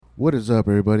What is up,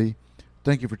 everybody?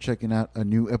 Thank you for checking out a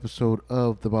new episode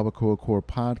of the Barbacoa Core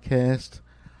podcast.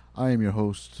 I am your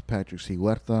host, Patrick C.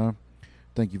 Huerta.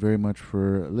 Thank you very much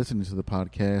for listening to the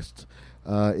podcast.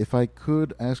 If I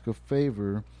could ask a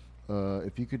favor,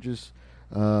 if you could just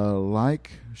like,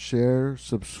 share,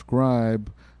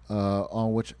 subscribe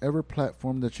on whichever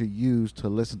platform that you use to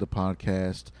listen to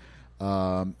podcasts,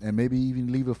 and maybe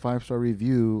even leave a 5-star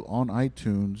review on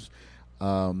iTunes.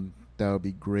 That would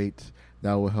be great.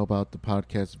 That will help out the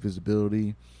podcast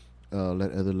visibility,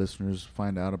 let other listeners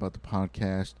find out about the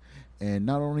podcast, and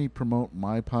not only promote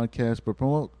my podcast, but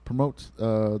promote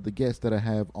the guests that I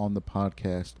have on the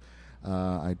podcast.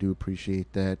 I do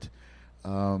appreciate that.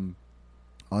 On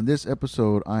this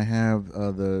episode, I have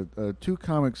the two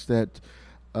comics that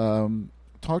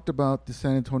talked about the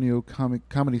San Antonio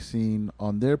comedy scene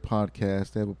on their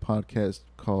podcast. They have a podcast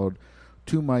called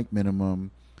Two Mic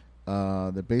Minimum.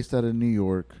 They're based out of New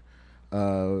York.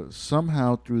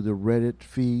 Somehow through the Reddit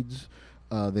feeds,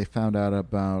 they found out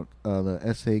about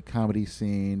the SA comedy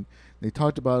scene. They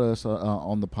talked about us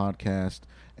on the podcast,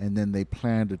 and then they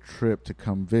planned a trip to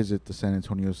come visit the San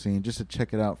Antonio scene just to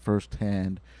check it out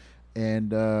firsthand.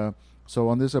 And so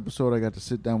on this episode, I got to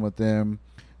sit down with them,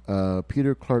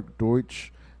 Peter Clark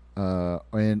Deutsch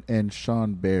and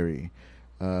Sean Barry.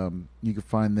 You can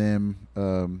find them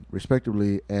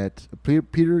respectively at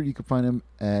Peter. You can find him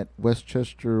at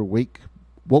Westchester Woke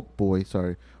Boy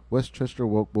on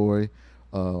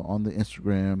the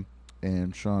Instagram,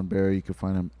 and Sean Barry, you can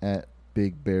find him at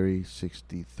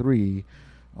BigBarry63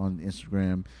 on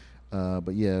Instagram.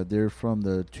 But yeah, they're from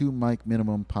the Two Mic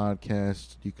Minimum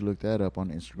podcast. You can look that up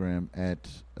on Instagram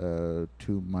at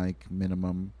Two Mic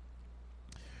Minimum.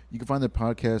 You can find the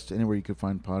podcast anywhere you can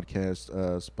find podcasts,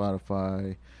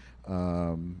 Spotify,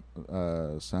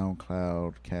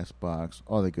 SoundCloud, CastBox,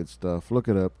 all that good stuff. Look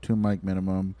it up, Two Mic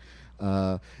Minimum.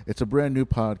 It's a brand new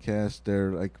podcast.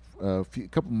 They're like a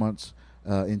couple months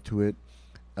into it,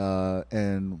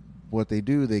 and what they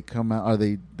do, they come out, or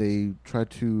they try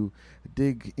to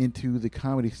dig into the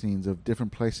comedy scenes of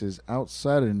different places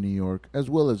outside of New York, as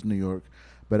well as New York,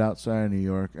 but outside of New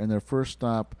York. And their first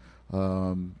stop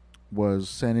was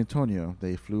San Antonio.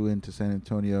 They flew into San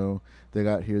Antonio. They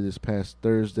got here this past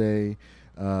Thursday.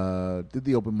 Did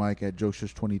the open mic at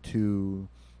Joshua's 22.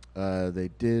 They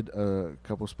did a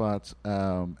couple spots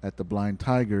at the Blind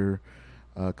Tiger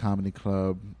Comedy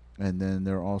Club, and then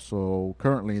they're also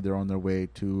currently on their way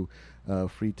to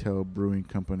Freetail Brewing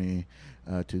Company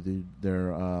to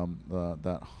their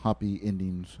that Hoppy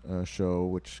Endings show,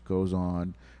 which goes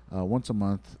on once a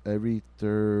month, every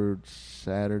third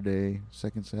Saturday,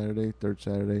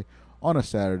 on a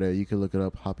Saturday. You can look it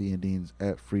up, Hoppy Endings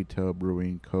at Freetail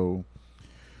Brewing Co.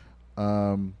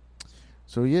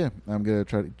 So yeah, I'm going to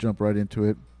try to jump right into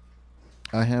it.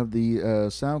 I have the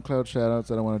SoundCloud shout-outs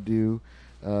that I want to do.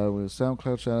 With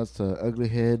SoundCloud shout-outs to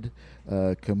Uglyhead,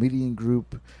 Comedian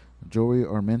Group, Joey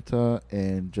Armenta,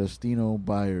 and Justino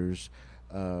Byers.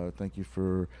 Thank you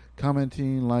for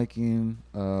commenting, liking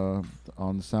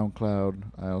on the SoundCloud.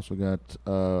 I also got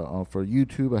for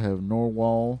YouTube, I have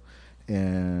Norwal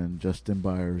and Justin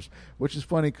Byers, which is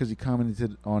funny because he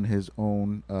commented on his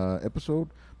own episode,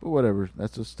 but whatever.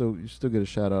 That's you still get a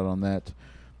shout out on that.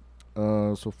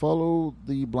 So follow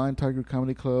the Blind Tiger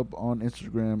Comedy Club on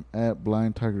Instagram at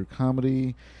Blind Tiger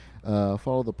Comedy.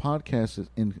 Follow the podcast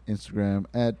in Instagram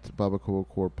at Barbacoa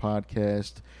Core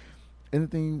Podcast.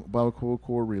 Anything Barbacoa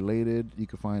Core related, you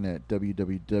can find at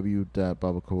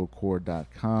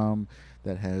www.barbacoacore.com.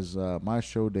 That has my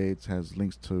show dates, has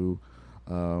links to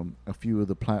a few of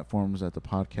the platforms that the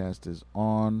podcast is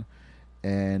on,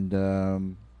 and a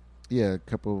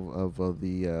couple of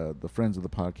the friends of the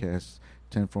podcast.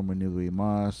 10 from Manili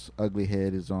Moss,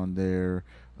 Uglyhead is on there.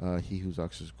 He Whose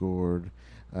Ox is Gourd.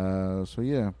 So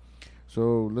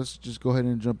let's just go ahead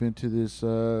and jump into this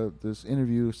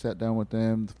interview. Sat down with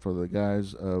them for the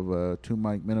guys of Two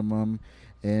Mic Minimum,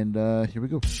 and here we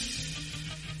go.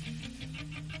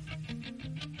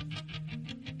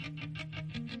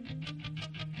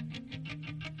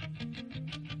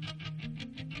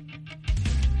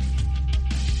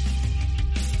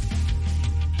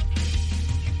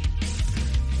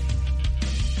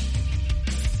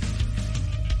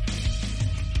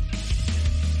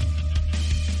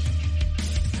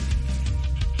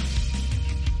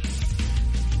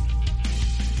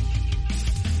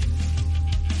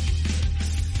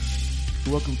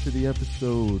 Welcome to the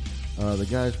episode. The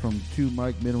guys from Two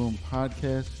Mic Minimum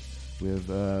podcast with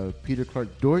Peter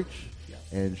Clark Deutsch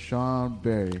and Sean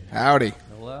Barry. Howdy.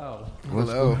 Hello.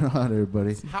 What's going on,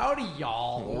 everybody? Howdy,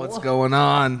 y'all. What's going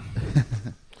on?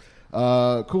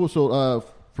 Cool. So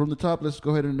from the top, let's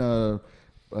go ahead and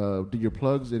do your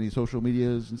plugs, any social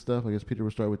medias and stuff. I guess Peter,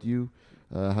 we'll start with you.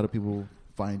 How do people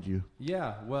find you?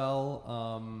 Yeah,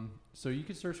 well, so you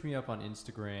can search me up on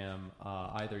Instagram.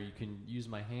 Either you can use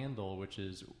my handle, which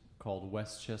is called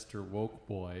Westchester Woke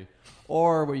Boy,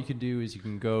 or what you can do is you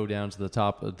can go down to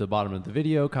the bottom of the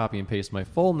video, copy and paste my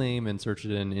full name, and search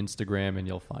it in Instagram, and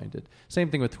you'll find it.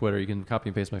 Same thing with Twitter. You can copy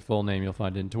and paste my full name, you'll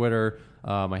find it in Twitter.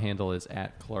 My handle is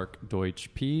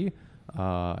 @ClarkDeutschP.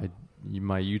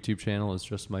 My YouTube channel is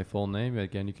just my full name.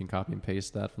 Again, you can copy and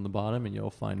paste that from the bottom, and you'll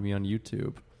find me on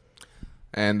YouTube.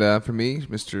 And for me,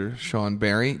 Mr. Sean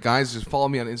Barry. Guys, just follow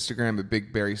me on Instagram at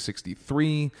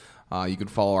BigBarry63. You can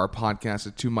follow our podcast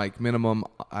at 2 Mic Minimum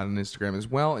on Instagram as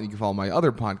well. And you can follow my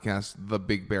other podcast, The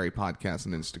Big Barry Podcast,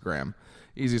 on Instagram.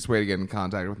 Easiest way to get in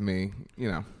contact with me,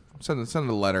 send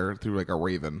a letter through like a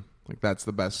Raven. Like that's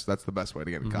the best way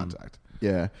to get in contact.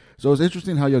 Yeah. So it's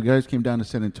interesting how you guys came down to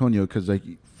San Antonio because, like,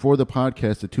 for the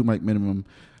podcast, the 2 Mic Minimum,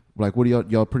 like, what do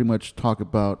y'all pretty much talk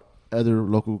about other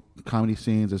local comedy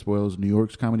scenes as well as New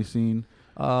York's comedy scene?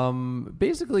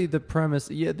 Basically, the premise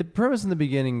in the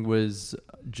beginning was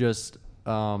just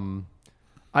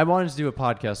I wanted to do a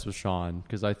podcast with Sean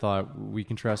because I thought we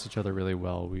contrast each other really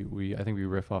well. I think we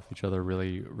riff off each other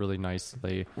really, really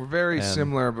nicely. We're very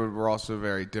similar, but we're also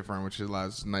very different, which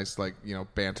allows nice,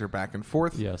 banter back and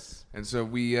forth. Yes. And so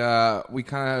we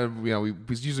kind of,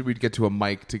 usually we'd get to a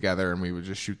mic together and we would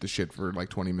just shoot the shit for like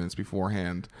 20 minutes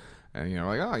beforehand. And,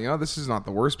 this is not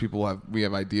the worst. We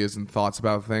have ideas and thoughts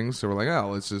about things. So we're like,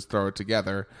 let's just throw it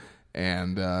together.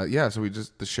 And, so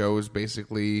the show is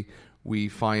basically, we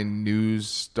find news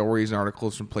stories and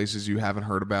articles from places you haven't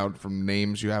heard about, from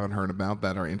names you haven't heard about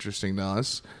that are interesting to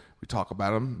us. We talk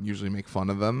about them, usually make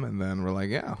fun of them, and then we're like,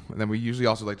 yeah. And then we usually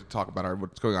also like to talk about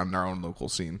what's going on in our own local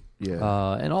scene.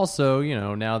 Yeah. And also,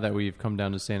 now that we've come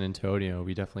down to San Antonio,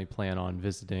 we definitely plan on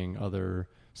visiting other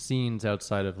scenes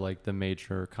outside of like the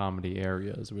major comedy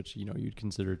areas, which you'd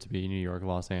consider to be New York,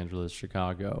 Los Angeles,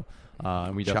 Chicago,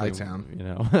 and we definitely,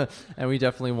 Chi-town. And we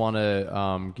definitely want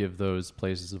to give those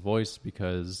places a voice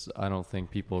because I don't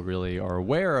think people really are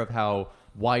aware of how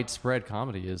widespread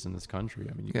comedy is in this country.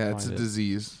 I mean, it's a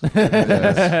disease.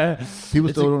 People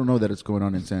still don't know that it's going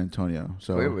on in San Antonio.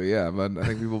 So but I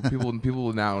think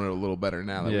people now know a little better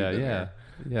now. That we've been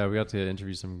here. We got to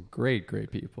interview some great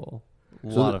people. A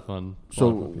lot of fun.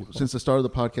 So since the start of the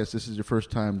podcast, this is your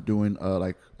first time doing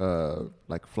like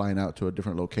flying out to a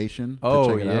different location. Oh,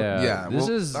 to check it out? Yeah.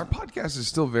 Our podcast is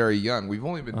still very young. We've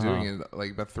only been doing it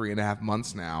like about 3.5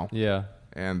 months now. Yeah.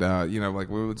 And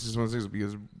it's just one of those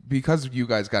things because you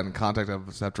guys got in contact with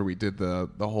us after we did the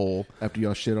whole after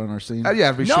y'all shit on our scene. we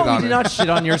no, shit on we did not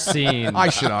shit on your scene. I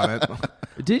shit on it.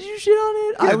 Did you shit on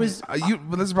it? Yeah,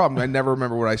 but this is the problem. I never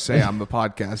remember what I say on the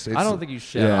podcast. I don't think you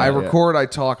shit. Yeah, I record, I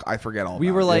talk, I forget all. We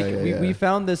about were it. like, we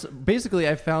found this. Basically,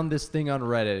 I found this thing on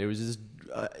Reddit. It was this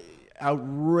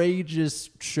outrageous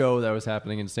show that was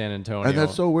happening in San Antonio. And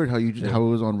that's so weird how how it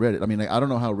was on Reddit. I mean, I don't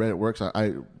know how Reddit works.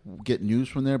 I get news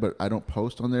from there, but I don't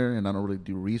post on there, and I don't really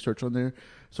do research on there.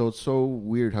 So it's so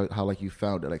weird how like you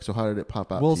found it. Like, so how did it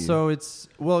pop out? Well, to you? so it's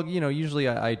usually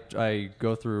I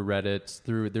go through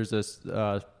Reddit. There's this 2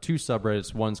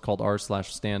 subreddits. One's called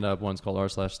r/standup. One's called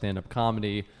r/standup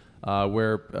comedy.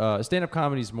 Where stand-up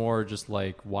comedy is more just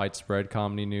like widespread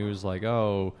comedy news, like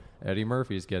Eddie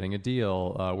Murphy's getting a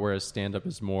deal, whereas stand-up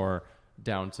is more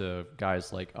down to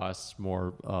guys like us,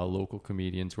 more local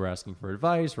comedians who are asking for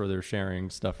advice or they're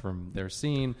sharing stuff from their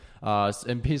scene.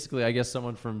 And basically, I guess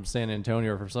someone from San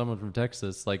Antonio or from someone from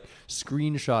Texas like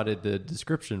screenshotted the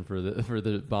description for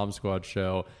the Bomb Squad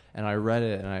show, and I read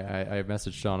it and I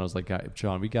messaged Sean. I was like,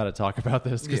 Sean, we got to talk about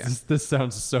this because this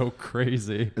sounds so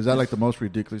crazy. Is that like the most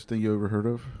ridiculous thing you ever heard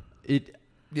of?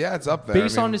 Yeah, it's up there.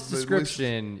 Based on his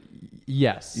description,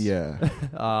 yes. Yeah.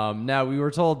 Now we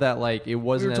were told that it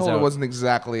wasn't. We were told it wasn't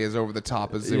exactly as over the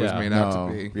top as it was made out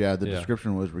to be. Yeah, the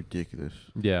description was ridiculous.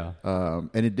 Yeah.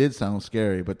 And it did sound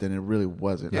scary, but then it really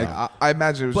wasn't. Yeah, I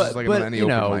imagine it was just like any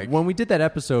open mic. When we did that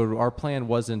episode, our plan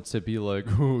wasn't to be like,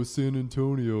 San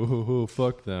Antonio,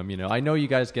 fuck them. I know you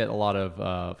guys get a lot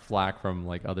of flack from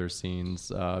like other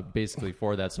scenes, basically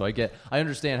for that. So I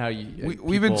understand how you.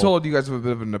 We've been told you guys have a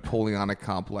bit of a Napoleonic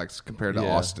complex compared to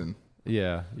Austin.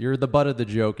 Yeah, you're the butt of the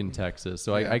joke in Texas,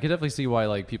 so I could definitely see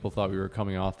why people thought we were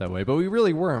coming off that way, but we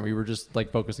really weren't. We were just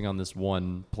focusing on this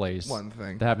one place, one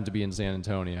thing that happened to be in San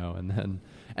Antonio, and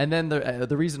then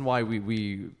the reason why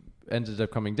we ended up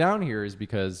coming down here is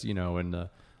because in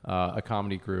a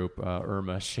comedy group,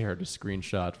 Irma shared a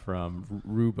screenshot from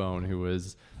Rubone, who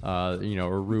was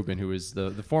or Ruben, who was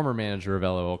the former manager of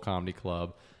LOL Comedy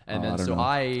Club. And then it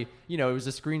was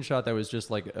a screenshot that was just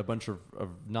like a bunch of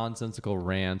nonsensical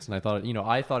rants, and I thought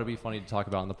it'd be funny to talk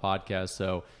about on the podcast.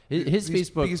 So his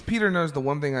Facebook, because Peter knows the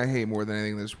one thing I hate more than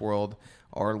anything in this world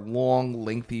are long,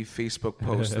 lengthy Facebook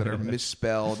posts that are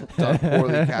misspelled, done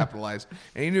poorly capitalized,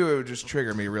 and he knew it would just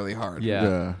trigger me really hard.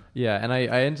 Yeah. And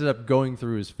I ended up going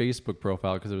through his Facebook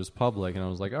profile because it was public, and I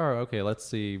was like, oh, okay, let's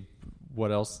see what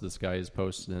else this guy has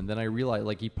posted. And then I realized,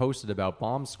 like, he posted about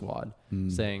Bomb Squad,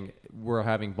 saying we're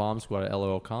having Bomb Squad at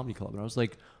LOL Comedy Club, and I was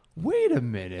like, wait a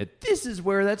minute, this is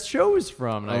where that show is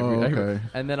from. And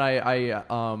and then I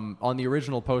on the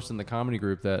original post in the comedy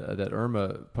group that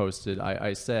Irma posted,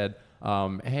 I said,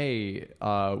 hey,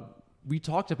 we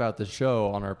talked about the show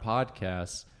on our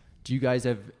podcast. Do you guys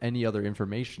have any other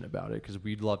information about it? Because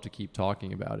we'd love to keep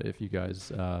talking about it if you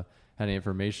guys had any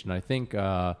information. I think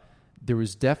there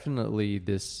was definitely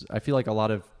this. I feel like a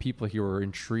lot of people here were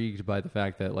intrigued by the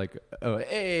fact that, like, oh,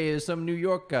 hey, there's some New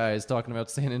York guys talking about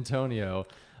San Antonio.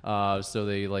 So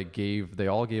they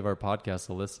all gave our podcast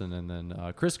a listen, and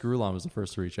then Chris Grulon was the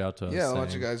first to reach out to us. Yeah, a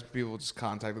bunch of people just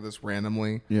contacted us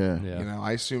randomly. Yeah. You know,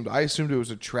 I assumed it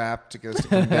was a trap to get us to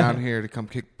come down here to come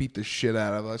beat the shit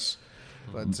out of us,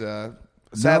 but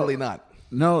sadly not.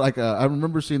 No, like I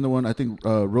remember seeing the one. I think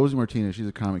Rosie Martinez, she's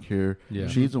a comic here. Yeah.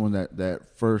 She's the one that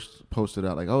first posted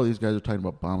out, like, oh, these guys are talking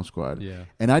about Bomb Squad. Yeah.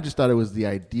 And I just thought it was the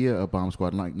idea of Bomb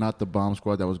Squad, like not the Bomb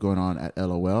Squad that was going on at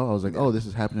LOL. I was like, oh, this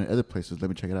is happening at other places. Let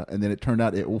me check it out. And then it turned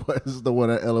out it was the one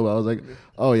at LOL. I was like,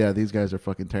 oh yeah, these guys are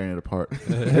fucking tearing it apart.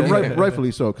 And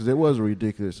rightfully so, because it was a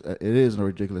ridiculous. It is a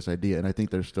ridiculous idea, and I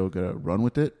think they're still gonna run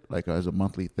with it, like as a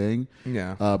monthly thing.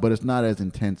 Yeah. But it's not as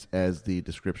intense as the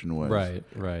description was. Right.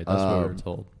 That's what we were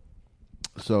told.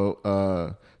 So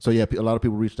yeah, a lot of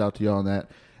people reached out to y'all on that.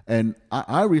 And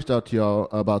I reached out to y'all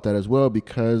about that as well,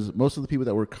 because most of the people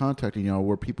that were contacting y'all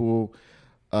were people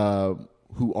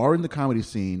who are in the comedy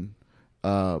scene,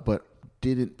 but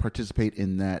didn't participate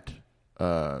in that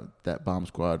Bomb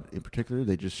Squad in particular.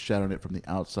 They just shot on it from the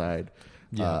outside.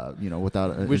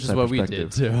 Without an which is what we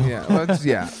did too. Yeah, well,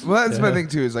 that's my thing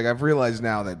too. Is like I've realized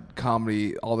now that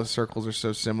comedy, all the circles are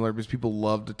so similar because people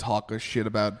love to talk a shit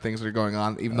about things that are going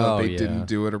on, even though they didn't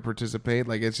do it or participate.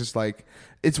 Like it's just like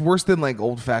it's worse than like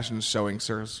old fashioned sewing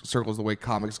circles. The way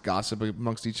comics gossip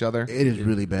amongst each other, it is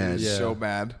really bad. It is so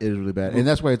bad. It is really bad, and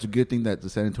that's why it's a good thing that the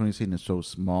San Antonio scene is so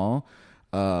small.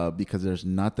 Because there's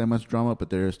not that much drama, but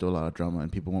there is still a lot of drama,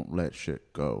 and people won't let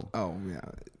shit go. Oh yeah,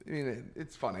 I mean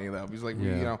it's funny though because like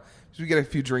we get a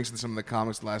few drinks in some of the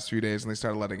comics the last few days, and they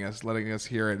started letting us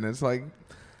hear it, and it's like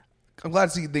I'm glad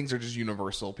to see things are just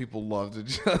universal. People love to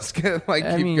just get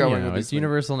keep going. It's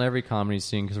universal in every comedy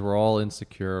scene because we're all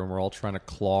insecure and we're all trying to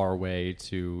claw our way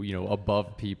to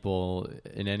above people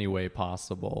in any way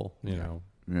possible.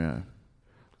 Yeah.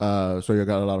 So you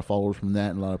got a lot of followers from that,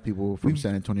 and a lot of people from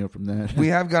San Antonio from that. We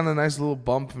have gotten a nice little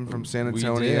bump from San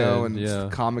Antonio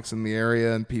and comics in the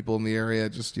area and people in the area.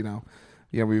 Just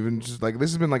we've been just like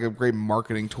this has been like a great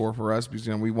marketing tour for us because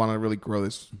we want to really grow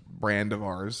this brand of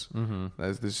ours. Mm-hmm.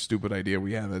 That's this stupid idea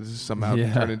we have that is somehow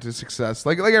turned into success.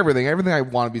 Like everything I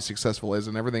want to be successful is,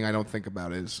 and everything I don't think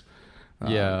about is.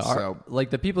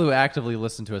 The people who actively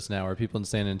listen to us now are people in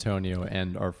San Antonio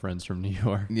and our friends from New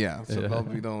York. Yeah, so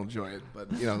they'll enjoy it.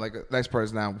 But the nice part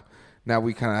is now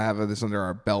we kind of have this under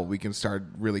our belt. We can start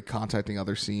really contacting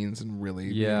other scenes and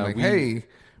really hey,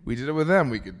 we did it with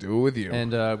them. We could do it with you.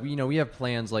 And we have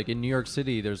plans. Like in New York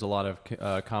City, there's a lot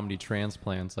of comedy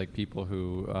transplants, like people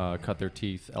who cut their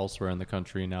teeth elsewhere in the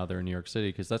country, and now they're in New York City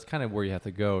because that's kind of where you have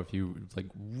to go if you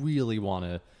really want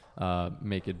to.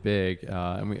 Make it big,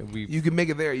 and we you can make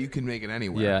it there. You can make it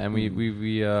anywhere. Yeah, and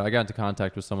we I got into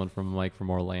contact with someone from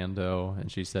Orlando,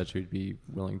 and she said she'd be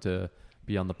willing to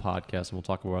be on the podcast, and we'll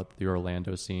talk about the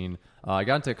Orlando scene. I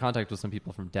got into contact with some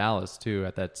people from Dallas too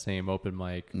at that same open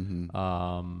mic. Mm-hmm.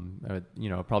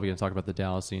 Probably gonna talk about the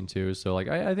Dallas scene too. So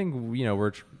I think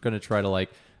we're gonna try to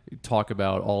talk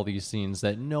about all these scenes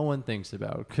that no one thinks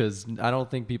about because I don't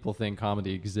think people think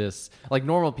comedy exists. Like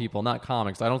normal people, not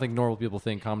comics. I don't think normal people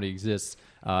think comedy exists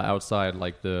outside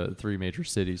the three major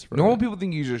cities. Normal people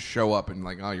think you just show up and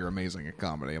you're amazing at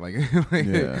comedy.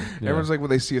 Everyone's like when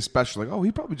they see a special,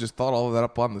 he probably just thought all of that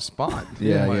up on the spot.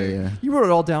 Yeah. You wrote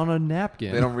it all down on a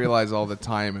napkin. They don't realize all the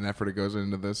time and effort that goes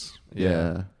into this.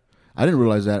 Yeah. I didn't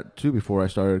realize that too before I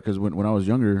started because when I was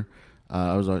younger.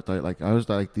 I was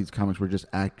like these comics were just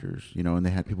actors, and they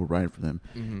had people writing for them.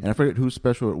 Mm-hmm. And I forget whose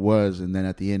special it was, and then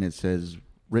at the end it says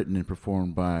written and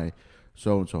performed by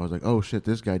so and so. I was like, oh shit,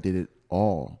 this guy did it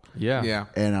all. Yeah. Yeah.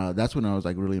 And that's when I was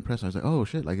like really impressed. I was like, oh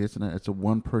shit, like it's a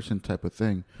one person type of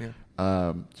thing. Yeah.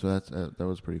 So that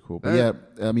was pretty cool. But yeah,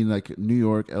 I mean like New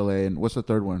York, LA, and what's the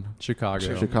third one?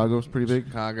 Chicago. Chicago's pretty big.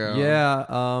 Chicago. Yeah,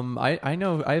 I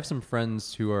know. I have some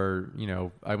friends who are,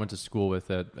 I went to school with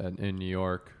in New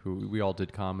York. Who we all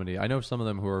did comedy. I know some of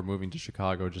them who are moving to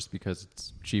Chicago just because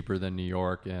it's cheaper than New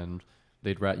York, and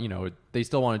they'd they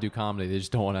still want to do comedy. They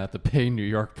just don't want to have to pay New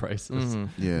York prices.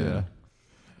 Mm-hmm. Yeah.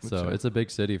 So it's a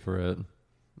big city for it.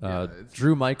 Yeah,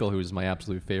 Drew Michael, who's my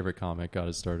absolute favorite comic, got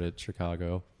his start at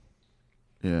Chicago.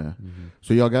 Yeah.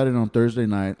 So y'all got it on Thursday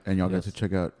night, and y'all got to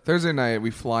check out. Thursday night,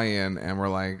 we fly in and we're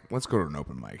like, let's go to an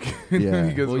open mic. Yeah.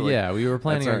 Because Well, we're like, we were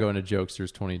planning that's on going to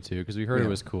Jokesters 22 because we heard Yeah. it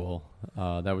was cool.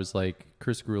 That was like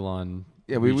Chris Grulon.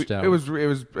 Yeah, reached out. it was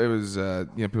people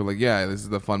were like, yeah, this is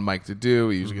the fun mic to do.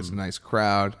 It usually gets a nice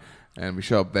crowd, and we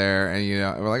show up there, and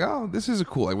we're like, oh, this is a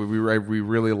cool. Like we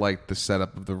really liked the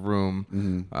setup of the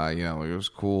room. It was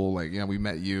cool. Like we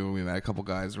met you, we met a couple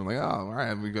guys. We're like, oh, all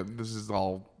right, this is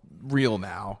all real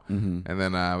now, and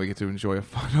then we get to enjoy a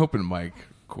fun open mic,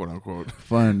 quote unquote.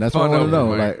 Fun. That's what I Fun want to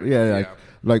know. open mic. Like, yeah.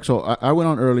 Like, so I went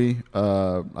on early.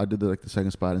 I did the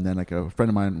second spot, and then like a friend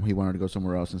of mine, he wanted to go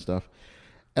somewhere else and stuff.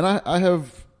 And I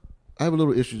have a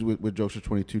little issues with Jokesters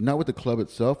 22. Not with the club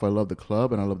itself. I love the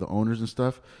club and I love the owners and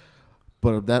stuff.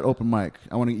 But of that open mic,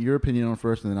 I want to get your opinion on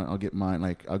first, and then I'll get mine.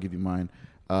 Like I'll give you mine.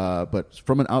 But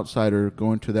from an outsider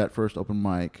going to that first open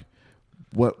mic,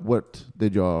 what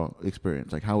did y'all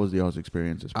experience? Like, how was y'all's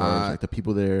experience as far as like the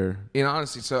people there?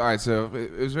 Honestly, so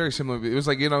it was very similar. It was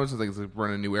like it's like we're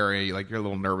in a new area. You're a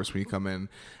little nervous when you come in,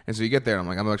 and so you get there. And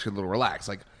I'm actually a little relaxed.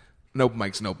 Like an open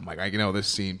mic's an open mic. This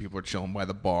scene. People are chilling by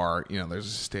the bar. There's a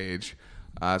stage.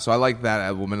 So I like that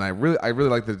element. I really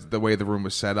like the way the room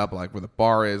was set up, like where the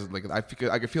bar is. Like I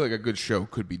could feel like a good show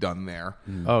could be done there.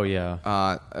 Oh yeah.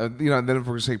 And then if we're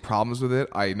gonna say problems with it,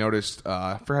 I noticed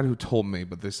I forgot who told me,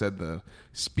 but they said the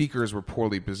speakers were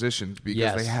poorly positioned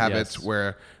because they have it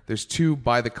where there's two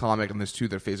by the comic and there's two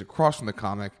that face across from the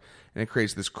comic, and it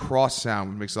creates this cross sound,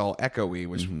 which makes it all echoey,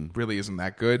 which really isn't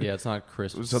that good. Yeah, it's not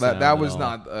crisp. So that was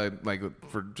not like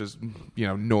for just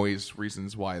noise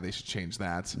reasons why they should change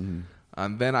that.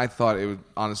 And then I thought it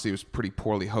was pretty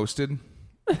poorly hosted.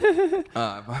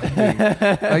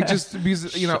 Like just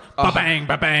because ba-bang,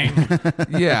 ba-bang.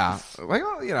 yeah, like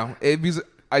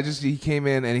because he came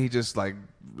in and he just like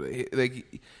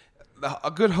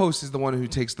a good host is the one who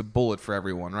takes the bullet for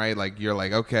everyone, right? Like you're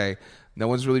like, okay, no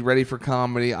one's really ready for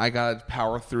comedy. I gotta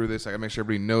power through this. I gotta make sure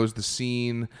everybody knows the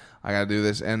scene. I gotta do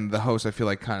this, and the host I feel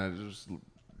like kind of just.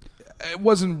 It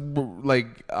wasn't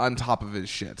like on top of his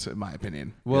shit, in my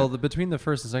opinion. Well, between the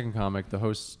first and second comic, the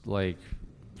host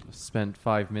spent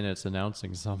 5 minutes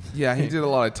announcing something. Yeah, he did a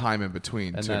lot of time in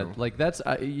between and too. That's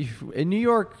in New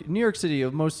York City.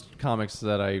 Most comics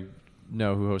that I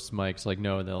know who host mics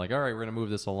know, and they're like, all right, we're gonna move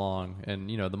this along. And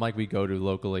the mic we go to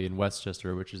locally in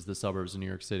Westchester, which is the suburbs of New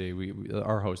York City,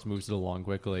 our host moves it along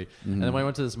quickly. And then when I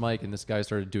went to this mic and this guy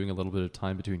started doing a little bit of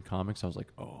time between comics, I was like,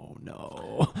 oh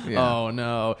no, oh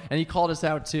no. And he called us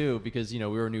out too because we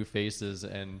were new faces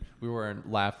and we weren't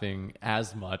laughing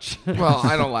as much. Well,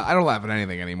 I don't laugh at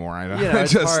anything anymore. I don't.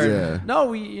 It's hard. Yeah. No,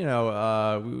 we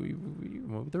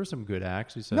there were some good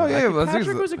acts. We said, No, yeah,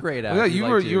 Patrick was a great actor. Yeah, We you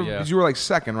liked were you were like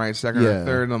second, right? Second or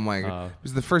third, and I'm like,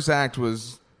 because the first act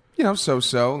was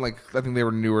so. Like I think they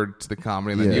were newer to the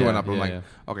comedy. And then you went up and I'm like,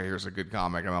 okay, here's a good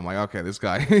comic, and I'm like, okay, this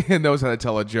guy knows how to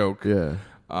tell a joke. Yeah.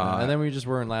 and then we just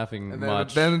weren't laughing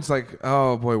much. Then it's like,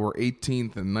 oh boy, we're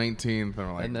 18th and 19th, and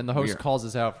we're like, and then the host calls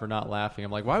us out for not laughing.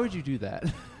 I'm like, why would you do that?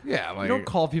 yeah, like You don't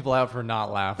call people out for not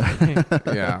laughing.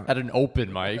 yeah, At an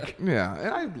open mic. yeah, and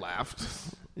I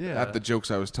laughed. Yeah. At the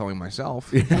jokes I was telling myself.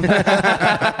 But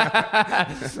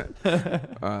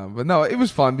no, it was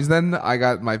fun because then I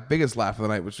got my biggest laugh of the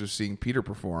night, which was seeing Peter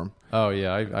perform. Oh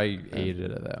yeah, I ate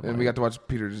it at that. And we got to watch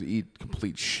Peter just eat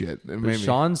complete shit.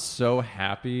 Sean's so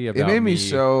happy about it made me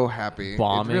so happy.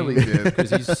 bombing. It really did.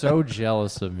 Because he's so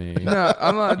jealous of me. No,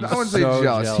 I'm not. I wouldn't say so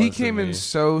jealous. He jealous came of in me.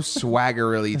 so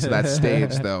swaggerly to that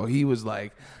stage, though. He was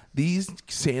like, "These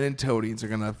San Antonians are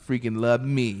gonna freaking love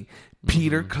me."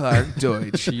 Peter Clark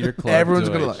Deutsch. Peter Clark Everyone's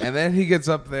Deutsch. gonna love. And then he gets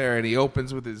up there and he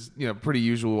opens with his pretty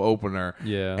usual opener.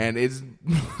 Yeah. And it's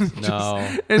No.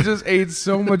 it just ate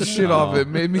so much shit off it.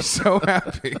 Made me so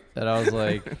happy. And I was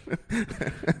like,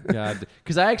 God,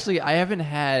 because I haven't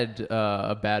had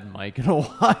a bad mic in a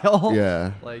while.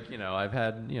 Yeah. Like I've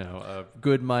had a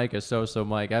good mic, a so-so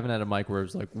mic. I haven't had a mic where it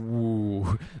was like,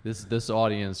 woo, this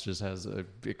audience just has a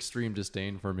extreme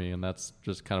disdain for me, and that's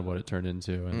just kind of what it turned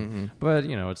into. And but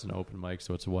it's an open mic,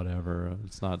 so it's whatever.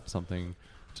 It's not something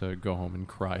to go home and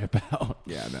cry about.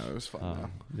 Yeah, no, it was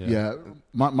fun. though. Yeah,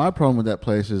 my problem with that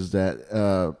place is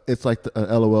that it's like the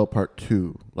LOL Part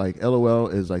 2. Like LOL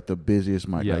is like the busiest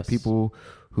mic. Yes. Like people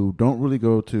who don't really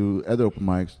go to other open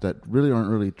mics that really aren't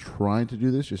really trying to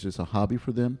do this. It's just a hobby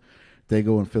for them. They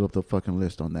go and fill up the fucking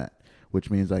list on that. Which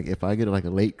means like if I get like a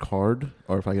late card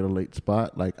or if I get a late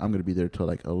spot, like I'm gonna be there till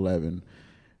like 11,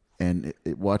 and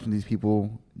watching these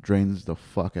people drains the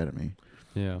fuck out of me.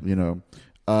 Yeah. You know.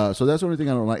 So that's the only thing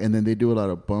I don't like. And then they do a lot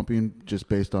of bumping just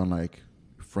based on like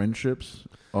friendships.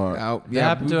 Or That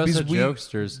happened to us at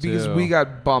Jokesters, because too. we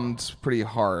got bummed pretty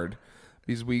hard.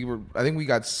 Because I think we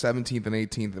got 17th and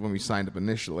 18th when we signed up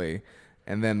initially.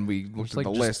 And then we looked at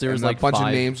the list, there was and like a bunch 5.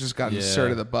 of names just got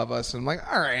inserted above us. And I'm like,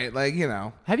 all right, like, you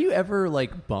know. Have you ever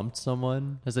like bumped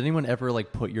someone? Has anyone ever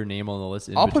like put your name on the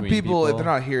list? I'll put people, if they're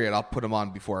not here yet, I'll put them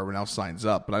on before everyone else signs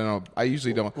up. But I don't know. I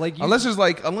usually don't. Like unless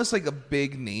like a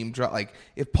big name drop. Like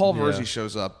if Paul Verzi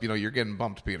shows up, you know, you're getting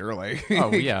bumped, Peter. Like,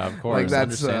 oh yeah, of course. like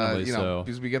that's understandably you know, so.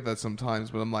 because we get that sometimes.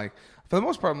 But I'm like, for the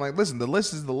most part, I'm like, listen, the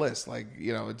list is the list. Like,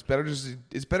 you know, it's better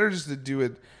just to do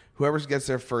it. Whoever gets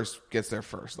there first gets there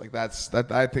first. Like that's.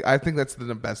 I think that's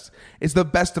the best. It's the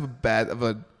best of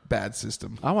a bad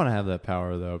system. I want to have that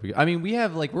power though. Because, I mean, we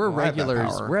have like we're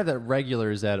regulars. We're the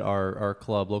regulars at our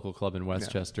club, local club in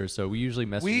Westchester. So we usually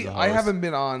message the host. I haven't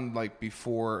been on like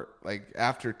before, like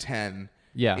after 10.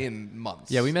 Yeah. In months.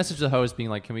 Yeah, we message the host being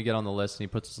like, "Can we get on the list?" And he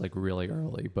puts us like really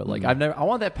early. But like, I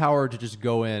want that power to just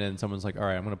go in and someone's like, "All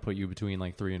right, I'm going to put you between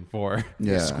like 3 and 4."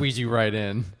 Yeah. Squeeze you right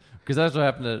in. Because that's what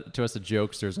happened to us at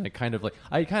Jokesters, and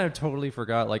I kind of totally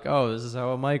forgot, like, oh, this is how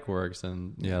a mic works,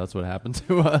 and yeah, that's what happened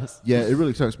to us. Yeah, it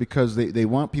really sucks because they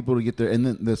want people to get there, and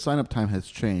then the sign up time has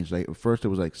changed. Like first it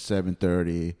was like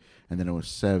 7:30, and then it was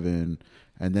 7,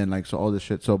 and then like so all this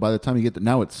shit. So by the time you get there,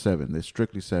 now it's 7. It's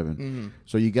strictly 7. Mm-hmm.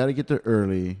 So you got to get there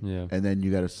early, Yeah. and then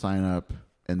you got to sign up,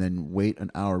 and then wait an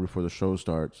hour before the show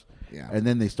starts. Yeah. And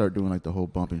then they start doing like the whole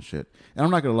bumping shit. And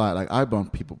I'm not gonna lie, like I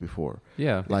bumped people before.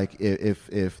 Yeah. Like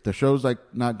if the show's like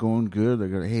not going good, they're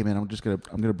gonna, hey man, I'm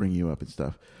gonna bring you up and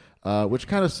stuff. Which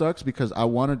kind of sucks because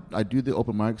I do the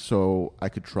open mic so I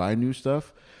could try new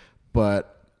stuff,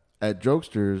 but at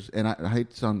Jokesters, and I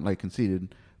hate to sound like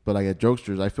conceited, but like at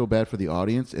Jokesters, I feel bad for the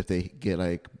audience if they get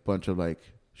like a bunch of like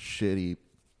shitty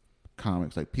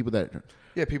comics, like people that.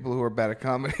 Yeah, people who are bad at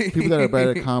comedy. People that are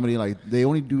bad at comedy, like they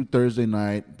only do Thursday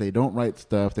night. They don't write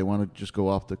stuff. They want to just go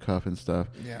off the cuff and stuff.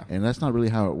 Yeah. And that's not really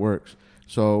how it works.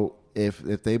 So if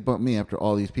they bump me after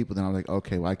all these people, then I'm like,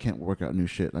 okay, well I can't work out new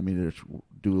shit. I mean, just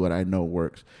do what I know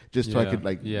works, just so I could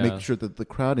like make sure that the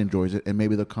crowd enjoys it, and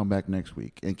maybe they'll come back next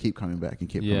week and keep coming back and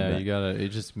keep coming back. you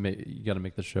gotta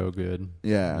make the show good.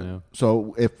 Yeah. You know?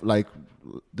 So if like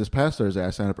this past Thursday I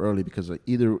signed up early because like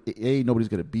either A, nobody's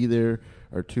gonna be there,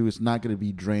 or 2, it's not gonna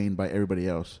be drained by everybody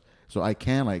else. So I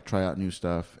can like try out new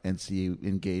stuff and see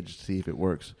if it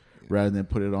works, rather than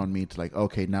put it on me to like,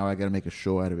 okay, now I gotta make a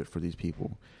show out of it for these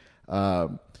people.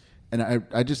 And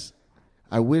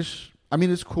I wish, I mean,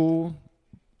 it's cool.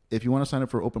 If you want to sign up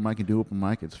for open mic and do open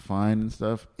mic, it's fine and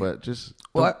stuff. But just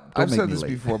I've make said me this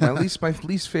late. before. My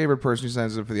least favorite person who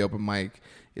signs up for the open mic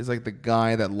is like the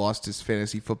guy that lost his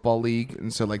fantasy football league,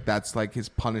 and so like that's like his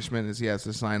punishment is he has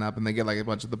to sign up, and they get like a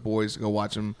bunch of the boys to go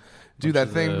watch him do that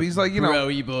thing. But he's like, you know,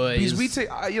 bro-y boys.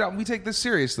 because we take this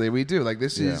seriously. We do like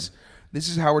this is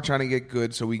how we're trying to get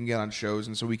good, so we can get on shows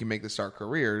and so we can make this our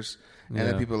careers. And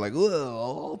then people are like, "Well,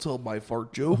 I'll tell my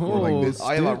fart joke," or like this.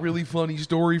 I have a really funny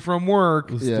story from work.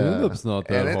 Stand-up's not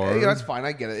that hard. Yeah, that's fine.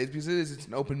 I get it. It's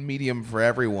an open medium for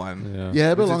everyone.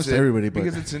 Yeah, it belongs to everybody. But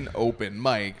because it's an open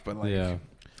mic. But like,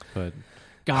 but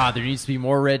God, there needs to be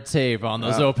more red tape on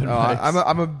those open mics.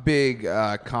 I'm a big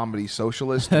comedy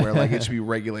socialist where like it should be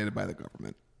regulated by the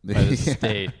government. By the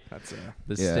state. That's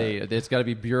the state. It's got to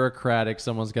be bureaucratic.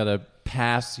 Someone's got to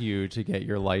pass you to get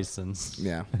your license.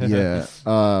 Yeah.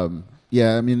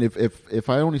 Yeah. I mean, if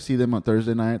I only see them on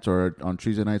Thursday nights or on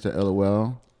Tuesday nights at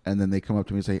LOL, and then they come up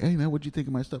to me and say, "Hey man, what'd you think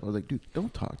of my stuff?" I was like, "Dude,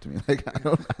 don't talk to me. Like, I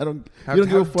don't. How you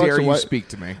don't give a fuck. dare So you why, speak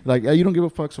to me? Like, you don't give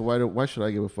a fuck. So why should I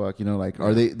give a fuck? You know, like,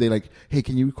 are they like, hey,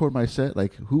 can you record my set?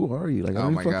 Like, who are you? Like, Oh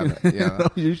my god, yeah.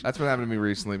 You That's what happened to me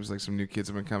recently. It was like some new kids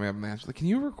have been coming up and they're like, "Can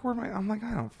you record my?" I'm like,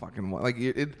 I don't fucking want. Like,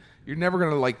 you're never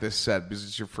gonna like this set because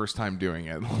it's your first time doing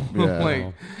it. Yeah.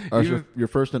 Like, or it's your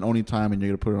first and only time, and you're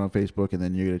gonna put it on Facebook, and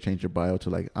then you're gonna change your bio to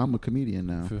like, I'm a comedian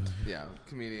now. yeah,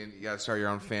 comedian. You gotta start your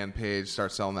own fan page.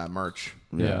 Start selling that merch.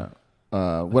 Yeah.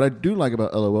 What I do like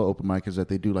about LOL open mic is that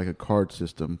they do like a card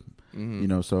system. You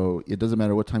know, so it doesn't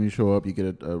matter what time you show up, you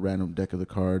get a random deck of the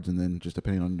cards, and then just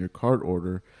depending on your card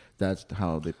order, that's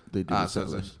how they do the So set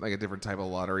it's list. like a different type of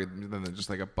lottery than just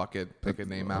like a bucket, pick a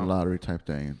name out. Lottery type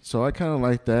thing. So I kind of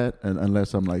like that, and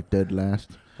unless I'm like dead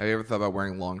last. Have you ever thought about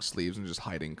wearing long sleeves and just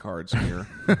hiding cards in your...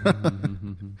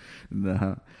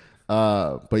 Nah.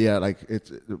 But yeah, like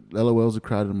LOL's a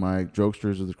crowded mic,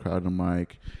 Jokesters is a crowded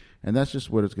mic, and that's just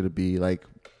what it's going to be like.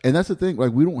 And that's the thing,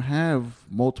 like we don't have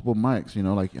multiple mics, you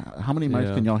know, like how many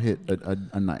mics can y'all hit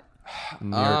a night?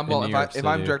 Well, if I'm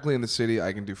City. directly in the city,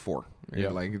 I can do 4. Yeah.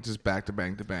 Like it's just back to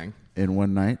bang to bang In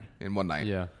one night? in one night.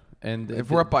 Yeah. And If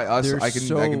we're up by us, they're I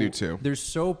can do 2. They're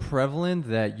so prevalent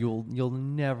that you'll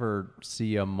never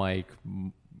see a mic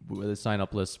with a sign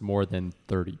up list more than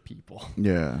 30 people.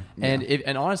 Yeah.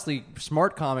 And honestly,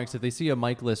 smart comics, if they see a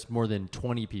mic list more than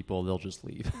 20 people, they'll just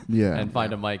leave. Yeah. And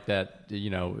find a mic that, you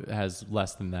know, has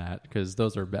less than that, because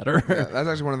those are better. Yeah, that's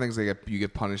actually one of the things you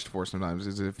get punished for sometimes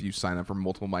is if you sign up for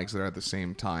multiple mics that are at the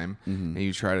same time and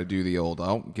you try to do the old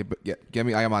get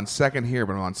me. I am on 2nd here,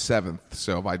 but I'm on 7th.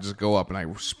 So if I just go up and I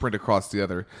sprint across the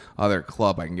other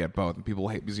club, I can get both. And people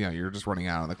hate because you're just running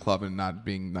out of the club and not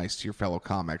being nice to your fellow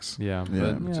comics. Yeah,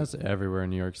 Yeah. but it's everywhere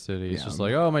in New York City. It's Yeah. just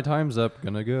like, oh, my time's up,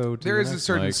 gonna go. To There the is a next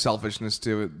certain mic. selfishness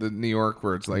to it, the New York,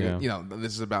 where it's like Yeah.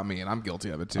 this is about me and I'm guilty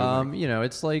of it too. You know,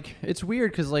 it's like it's weird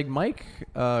because like mic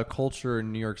culture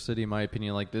in New York City, in my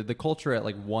opinion, like the culture at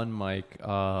like one mic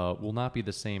will not be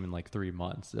the same in like 3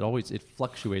 months. It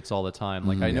fluctuates all the time.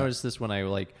 Like I noticed this when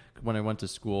I went to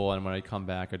school, and when I come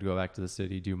back, I'd go back to the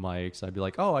city, do mics. I'd be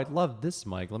like, oh, I love this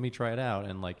mic. Let me try it out,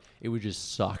 and like it would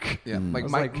just suck. Yeah, I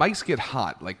was mics get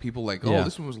hot. Like people like, oh, Yeah.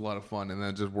 this one was a lot of fun, and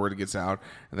then just word gets out,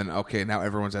 and then okay, now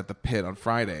everyone's at the Pit on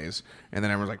Fridays, and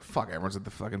then everyone's like, fuck, everyone's at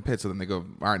the fucking Pit. So then they go,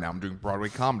 all right, now I'm doing Broadway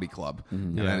Comedy Club,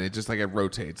 and Yeah. then it just like it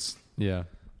rotates. Yeah.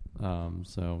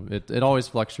 So it always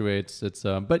fluctuates. It's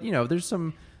but you know, there's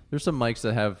some mics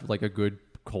that have like a good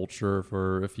culture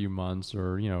for a few months,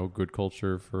 or you know, good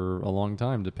culture for a long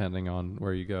time, depending on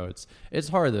where you go. It's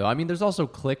hard though. I mean, there's also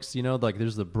cliques, you know, like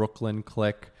there's the Brooklyn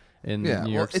clique in Yeah,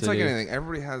 New York it's City. like anything.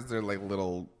 Everybody has their like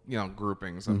little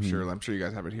groupings. I'm sure you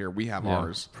guys have it here. We have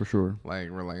ours. For sure. Like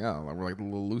we're like the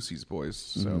little Lucy's boys.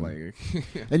 So like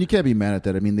And you can't be mad at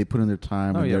that. I mean, they put in their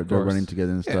time and yeah, they're of course. running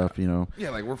together and stuff, you know.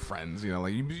 yeah, like we're friends. You know,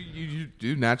 like you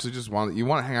do naturally just want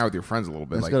to hang out with your friends a little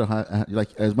bit. It's Like got like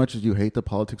as much as you hate the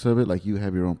politics of it, like you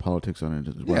have your own politics on it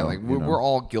as well. yeah, like you know? we're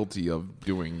all guilty of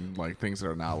doing like things that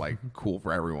are not like cool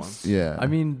for everyone. Yeah. I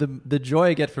mean, the joy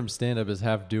I get from stand up is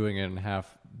half doing it and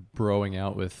half broing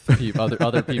out with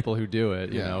other people who do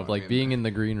it. You Yeah, know, I like mean, being in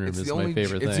the green room It's is the my only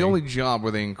favorite thing. it's the only job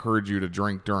where they encourage you to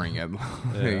drink during it.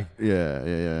 Yeah.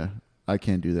 Yeah. I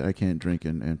can't do that. I can't drink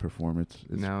and perform. It's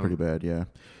No. pretty bad. Yeah,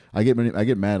 I get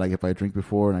mad. Like if I drink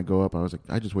before and I go up, I was like,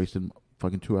 I just wasted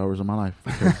fucking 2 hours of my life.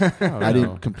 Because Oh, I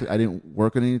no. I didn't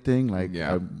work on anything. Like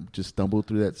Yeah. I just stumbled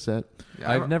through that set. Yeah,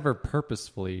 I've never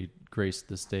purposefully graced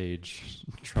the stage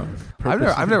drunk.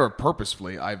 I've never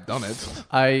purposefully. I've done it.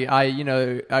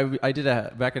 I did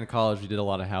back in college. We did a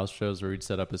lot of house shows where we'd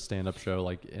set up a stand-up show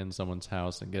like in someone's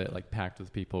house and get it like packed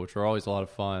with people, which were always a lot of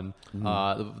fun.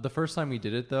 The first time we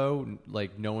did it though,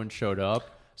 like no one showed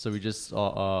up, so we just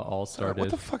all started. What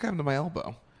the fuck happened to my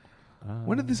elbow?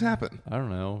 When did this happen? I don't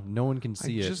know. No one can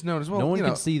see it. just noticed. Well, no one you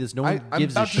can know, see this. No one I'm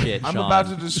gives a about to- shit. I'm Sean. about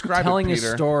to describe it, telling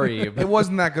Peter. a story. It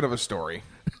wasn't that good of a story.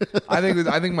 I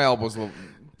think my elbow's a little.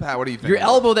 Pat, what do you think? Your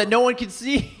elbow that no one can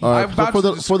see. All right, I'm about for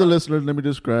to the listeners, let me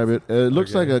describe it. It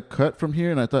looks Okay. like a cut from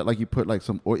here, and I thought like you put like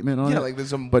some ointment on Yeah, it. like there's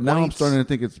some But now I'm whites. starting to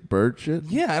think it's bird shit.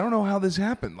 Yeah, I don't know how this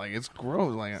happened. Like it's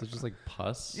gross. Like It's just like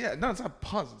pus. yeah, no, it's not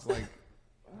pus. It's like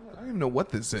I don't even know what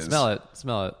this is. Smell it.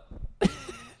 Smell it.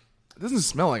 It doesn't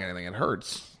smell like anything. It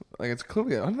hurts. Like it's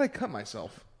clearly. How did I cut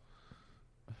myself?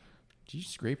 Did you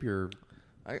scrape your?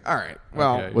 All right.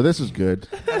 Well, Okay. Well, this is good.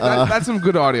 that's some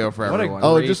good audio for What a everyone.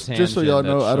 Oh, Great just so tangent y'all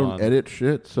know, that I don't Sean- edit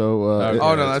shit. So Okay.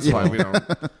 Oh no, that's fine. We don't.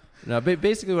 No,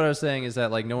 basically what I was saying is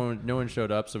that like no one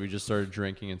showed up, so we just started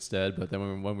drinking instead. But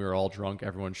then when we were all drunk,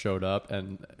 everyone showed up,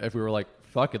 and if we were like,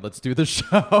 "Fuck it, let's do the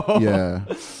show." yeah.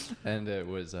 And it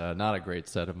was not a great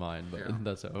set of mine, but Yeah.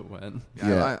 that's how it went.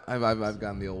 Yeah. I've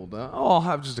gotten the old. I'll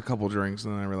have just a couple drinks,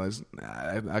 and then I realize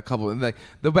a couple. And like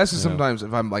the best is Yeah. sometimes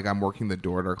if I'm working the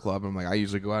door at our club. I'm like I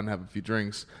usually go out and have a few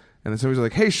drinks, and then somebody's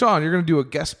like, "Hey, Sean, you're gonna do a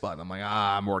guest spot." I'm like,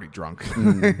 I'm already drunk.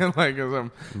 Like 'cause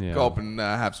I'm Yeah. go up and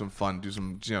have some fun, do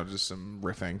some just some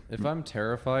riffing. If I'm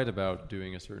terrified about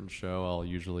doing a certain show, I'll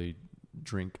usually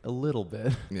drink a little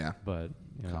bit. Yeah, But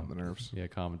you know, calm the nerves. Yeah,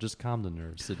 calm the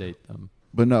nerves, sedate them.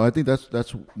 But no, I think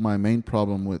that's my main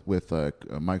problem with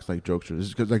mics like Jokester is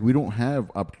because like we don't have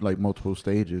like multiple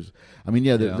stages. I mean,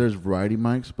 there's variety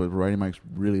mics, but variety mics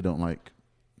really don't like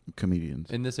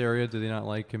comedians. In this area, do they not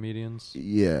like comedians?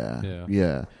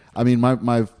 Yeah. I mean,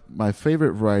 my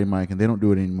favorite variety mic, and they don't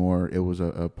do it anymore. It was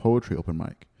a poetry open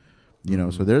mic, you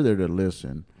know. So they're there to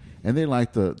listen, and they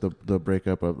like the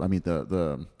breakup of. I mean,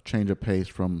 the change of pace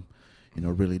from, you know,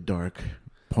 really dark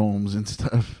poems and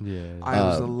stuff. Yeah. I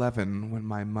was 11 when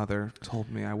my mother told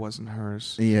me I wasn't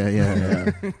hers. Yeah.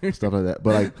 Stuff like that.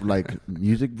 But like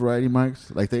music variety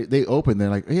mics, like they open, they're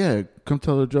like, yeah, come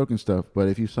tell a joke and stuff. But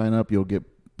if you sign up, you'll get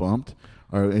bumped.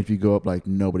 Or if you go up, like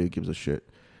nobody gives a shit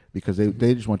because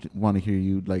they just want to hear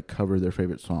you like cover their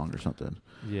favorite song or something.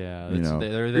 Yeah, you know,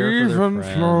 they're there for their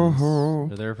friends.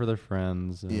 They're there for their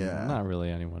friends. And not really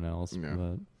anyone else. Yeah.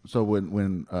 But. So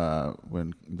when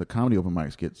the comedy open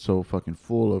mics get so fucking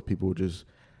full of people just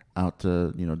out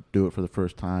to, you know, do it for the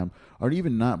first time, or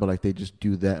even not, but like they just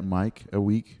do that mic a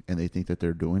week and they think that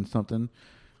they're doing something.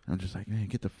 I'm just like, man,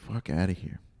 get the fuck out of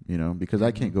here, you know, because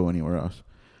I can't go anywhere else.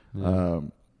 Yeah.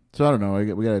 So I don't know.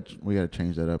 We gotta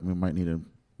change that up. We might need to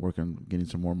work on getting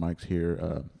some more mics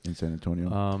here in San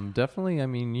Antonio. Definitely. I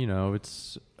mean, you know,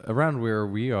 it's around where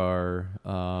we are,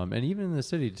 and even in the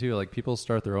city too. Like people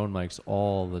start their own mics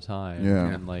all the time. Yeah.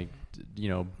 And like, you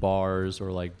know, bars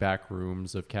or like back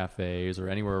rooms of cafes or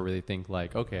anywhere where they think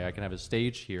like, okay, I can have a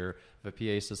stage here, have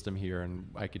a PA system here,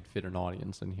 and I could fit an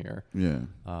audience in here. Yeah.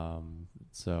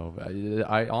 So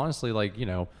I honestly, like, you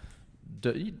know,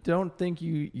 don't think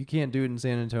you can't do it in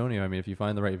San Antonio. I mean, if you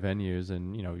find the right venues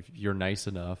and, you know, if you're nice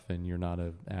enough and you're not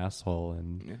an asshole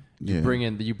and you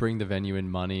bring the venue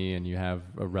in money and you have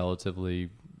a relatively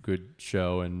good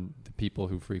show and the people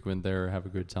who frequent there have a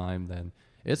good time, then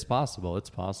it's possible. It's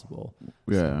possible.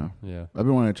 Yeah. So, yeah. I've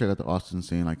been wanting to check out the Austin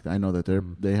scene. Like I know that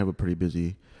they have a pretty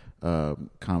busy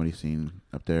comedy scene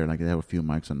up there. Like they have a few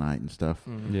mics a night and stuff.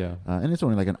 Yeah. And it's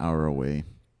only like an hour away.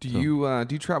 Do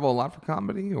you travel a lot for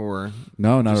comedy or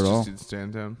no, not at all? Just in San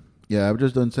Antonio? Yeah, I've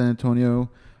just done San Antonio.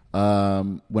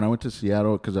 When I went to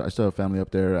Seattle, because I still have family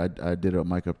up there, I did a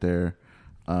mic up there,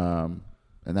 and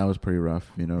that was pretty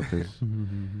rough, you know, because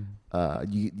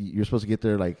you're supposed to get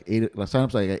there like sign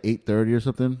up's like at 8:30 or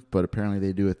something, but apparently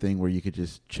they do a thing where you could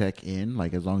just check in,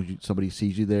 like as long as somebody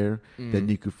sees you there, then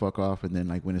you could fuck off, and then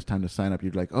like when it's time to sign up,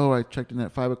 you're like, oh, I checked in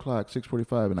at 5 o'clock,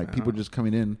 6:45, and like people just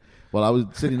coming in while I was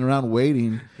sitting around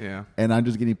waiting, and I'm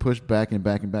just getting pushed back and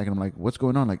back and back, and I'm like, what's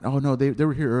going on? Like, oh no, they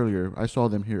were here earlier. I saw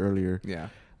them here earlier. Yeah.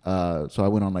 So I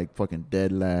went on like fucking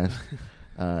dead last.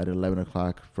 At 11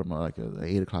 o'clock from like a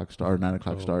 8 o'clock start, 9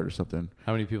 o'clock start or something.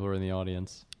 How many people are in the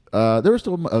audience? There was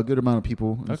still a good amount of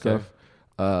people and stuff.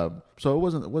 So it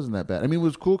wasn't that bad. I mean, it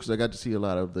was cool because I got to see a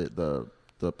lot of the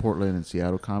Portland and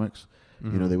Seattle comics.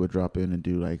 You know, they would drop in and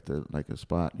do like a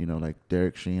spot. You know, like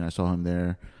Derek Sheen, I saw him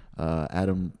there.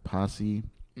 Adam Posse,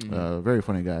 very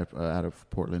funny guy out of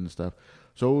Portland and stuff.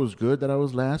 So it was good that I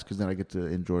was last because then I get to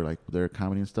enjoy like their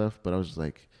comedy and stuff. But I was just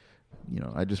like, you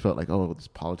know, I just felt like, oh, it's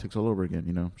politics all over again,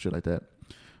 you know, shit like that.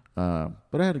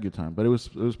 But I had a good time. But it was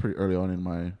pretty early on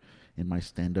in my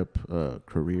stand up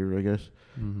career, I guess.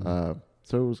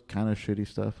 So it was kind of shitty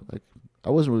stuff. Like I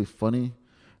wasn't really funny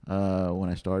when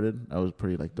I started. I was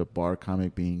pretty like the bar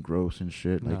comic being gross and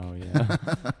shit. Like, oh yeah,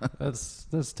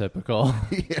 that's typical.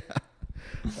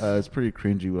 Yeah, it's pretty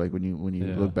cringy. Like when you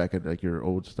look back at like your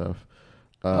old stuff.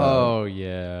 Oh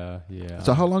yeah.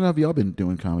 So how long have y'all been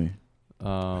doing comedy?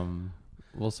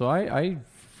 Well, so I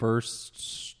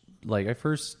first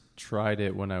tried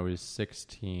it when I was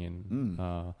 16.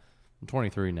 I'm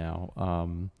 23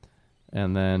 now.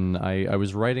 And then I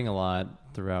was writing a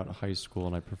lot throughout high school,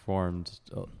 and I performed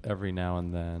every now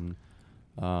and then.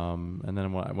 And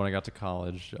then when I got to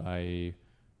college, I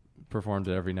performed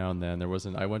it every now and then.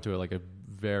 I went to a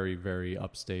very, very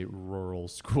upstate rural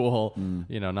school,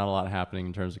 you know, not a lot happening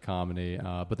in terms of comedy.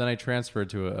 But then I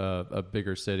transferred to a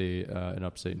bigger city in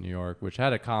upstate New York, which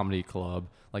had a comedy club,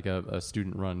 like a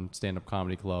student-run stand-up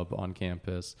comedy club on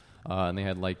campus. And they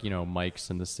had like, you know, mics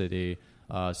in the city.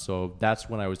 So that's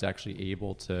when I was actually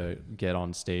able to get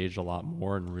on stage a lot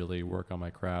more and really work on my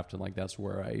craft. And like, that's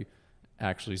where I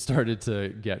actually started to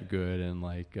get good and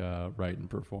like write and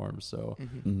perform. So,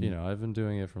 you know, I've been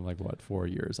doing it for like 4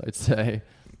 years, I'd say.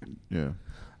 Yeah.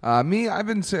 Me,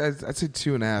 I'd say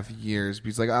 2.5 years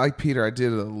because like I like Peter. I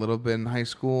did a little bit in high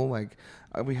school. Like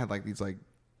we had like these like,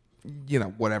 you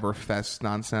know, whatever fest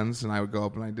nonsense, and I would go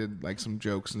up and I did like some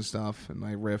jokes and stuff, and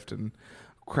I riffed and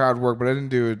crowd work, but I didn't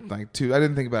do it like I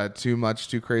didn't think about it too much,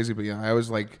 too crazy. But yeah, I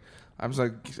was like, I was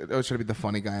like, I was trying to be the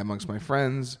funny guy amongst my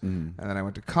friends, and then I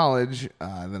went to college.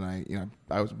 Then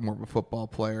I was more of a football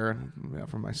player.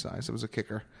 For my size, I was a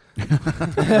kicker.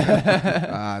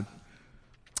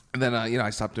 And then I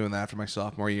stopped doing that after my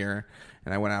sophomore year,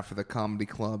 and I went out for the comedy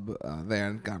club there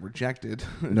and got rejected.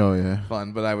 No, yeah.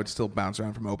 Fun, but I would still bounce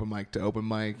around from open mic to open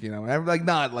mic. And I like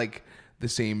not like the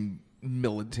same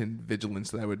militant vigilance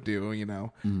that I would do,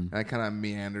 And I kind of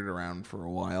meandered around for a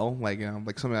while, like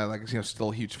something I like. Still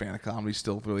a huge fan of comedy,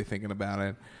 still really thinking about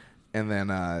it. And then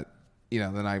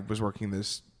then I was working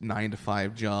this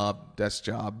 9-to-5 desk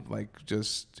job, like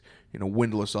just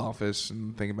windowless office,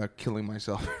 and thinking about killing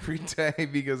myself every day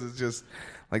because it's just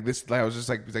like this. I was just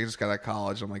like, I just got out of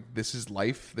college. I'm like, this is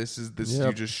life. This is this. Yep.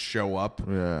 You just show up.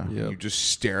 Yeah. You just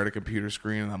stare at a computer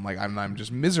screen, and I'm like, I'm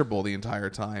just miserable the entire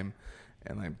time.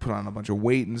 And I put on a bunch of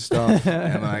weight and stuff,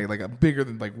 and I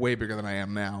way bigger than I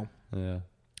am now. Yeah.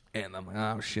 And I'm like,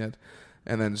 oh shit.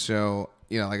 And then so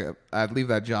I'd leave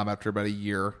that job after about a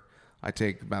year. I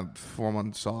take about 4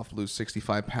 months off, lose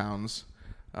 65 pounds.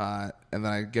 And then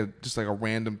I get just like a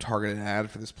random targeted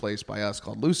ad for this place by us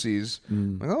called Lucy's.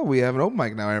 Like, oh, we have an open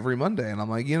mic now every Monday. And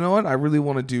I'm like, you know what? I really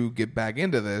want to get back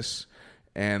into this.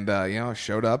 And, I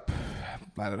showed up.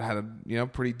 I had a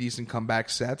pretty decent comeback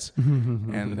set.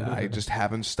 And I just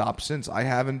haven't stopped since. I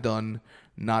haven't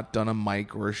not done a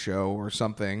mic or a show or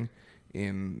something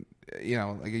in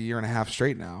like a year and a half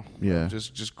straight now. Yeah.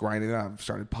 Just grinding it out. I've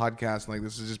started podcasting. Like,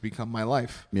 this has just become my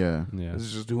life. Yeah. Yeah. This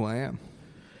is just who I am.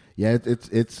 Yeah, it's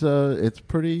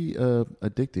pretty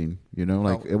addicting,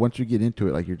 once you get into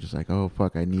it, like you're just like, oh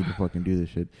fuck, I need to fucking do this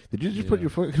shit. Did you just put your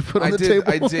foot on the table?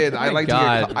 I did. Oh my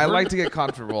God. I like to get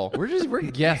comfortable. We're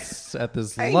guests at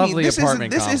this lovely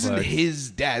apartment This complex. isn't his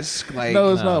desk. Like,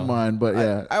 No, it's not mine, but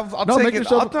yeah. I'll No, take make it.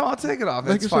 yourself- I'll take it off.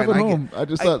 make It's yourself fine. at home. I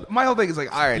just thought- my whole thing is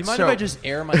like, all right. You mind so if I just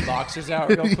air my boxers out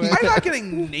real quick? I'm not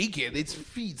getting naked. It's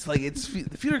feet. Like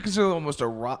feet are considered almost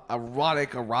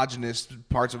erotic, erogenous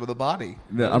parts of the body.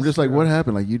 Yeah, I'm just like, what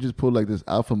happened? Like you just pulled like this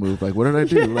alpha move. Like what did I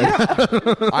do? Like,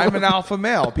 I'm an alpha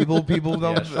male. People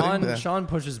don't. Yeah, think that. Sean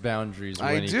pushes boundaries when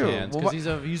I he do. can Well,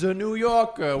 because he's a New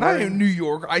Yorker. Not in New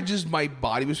York. My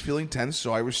body was feeling tense,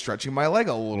 so I was stretching my leg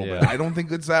a little Yeah. bit. I don't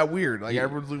think it's that weird. Like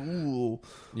everyone's like, ooh,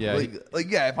 Yeah.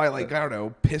 yeah. If I I don't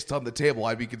know, pissed on the table,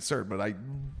 I'd be concerned. But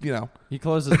He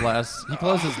closed his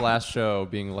last show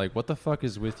being like, "What the fuck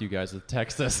is with you guys with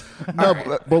Texas?" no,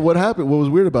 but what happened? What was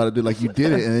weird about it? Like you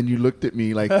did it, and then you looked at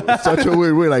me like such a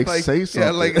weird way. Like say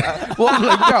something. Yeah,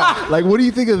 no. Like what do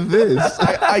you think of this?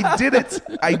 I did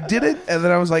it, and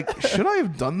then I was like, should I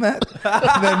have done that?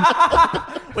 And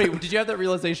then Wait, did you have that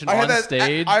realization I had on that.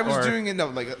 stage? I was or- doing it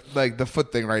like the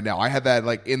foot thing right now. I had that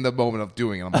like in the moment of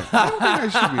doing it. I'm like, I don't think I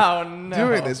should be Oh, no.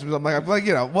 doing this. I'm like, I'm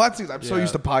so Yeah.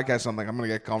 used to podcasts. I'm like, I'm gonna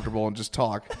get comfortable and just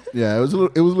talk. Yeah, it was a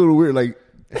little weird. Like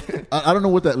I don't know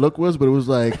what that look was, but it was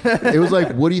like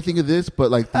what do you think of this?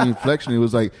 But like the inflection, it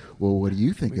was like, well, what do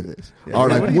you think of this? Or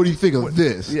like, what do you think of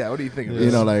this? Yeah, what do you think of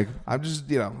this? Like I'm just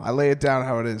I lay it down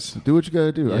how it is. do what you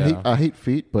gotta do. Yeah. I hate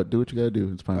feet, but do what you gotta do.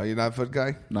 It's fine. You're not a foot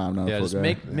guy? No, I'm not Yeah, a just full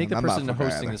guy. make the I'm not person a fuck guy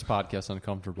hosting either. this podcast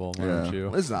uncomfortable, why Yeah. don't you?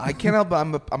 Listen, I can't help but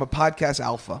I'm a podcast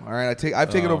alpha. All right, I've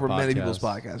taken over many podcast. people's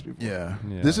podcasts before. Yeah.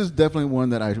 Yeah. This is definitely one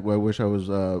that I wish I was.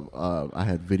 I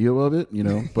had video of it,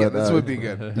 But this would be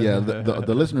good. Yeah,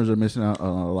 the listeners are missing out on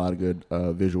a lot of good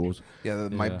visuals. Yeah,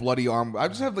 my Yeah. bloody arm. I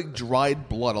just have like dried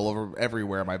blood all over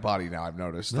everywhere in my body now. I've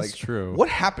noticed. That's like, true. What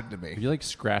happened to me? Are you like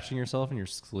scratching yourself in your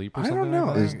sleep or I don't something? know.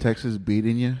 Like that? Is Texas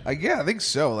beating you? I think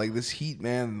so. Like this heat,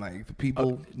 man. Like the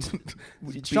people.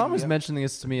 Sean was mentioning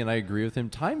this to me, and I agree with him.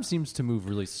 Time seems to move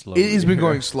really slowly. It has been here.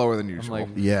 going slower than usual. like-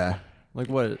 Yeah. Like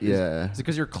what? Yeah. Is it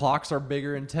because your clocks are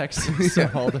bigger in Texas? So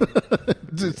all the-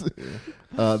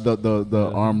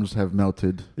 The arms have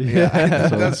melted. yeah,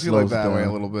 So it does it feel like slows that way a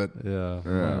down. little bit. yeah.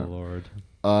 Yeah. My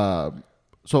lord.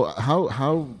 So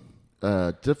how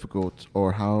difficult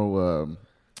or how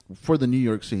for the New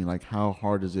York scene, like how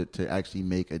hard is it to actually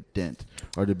make a dent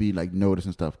or to be like noticed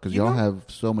and stuff? Because You y'all know- have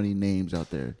so many names out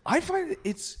there. I find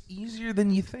it's easier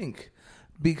than you think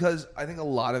because I think a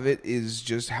lot of it is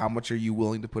just how much are you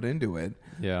willing to put into it.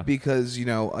 Yeah. Because,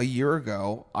 a year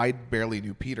ago, I barely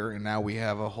knew Peter, and now we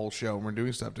have a whole show and we're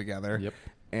doing stuff together. Yep.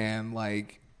 And,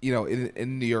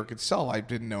 in New York itself, I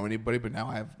didn't know anybody, but now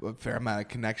I have a fair amount of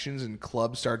connections, and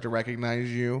clubs start to recognize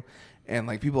you. And,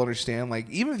 people understand,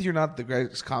 even if you're not the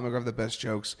greatest comic or have the best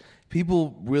jokes,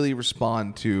 people really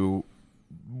respond to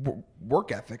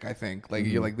work ethic, I think.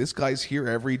 You're like, this guy's here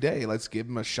every day. Let's give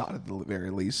him a shot at the very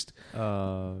least.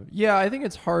 Yeah, I think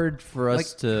it's hard for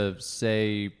us to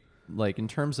say, in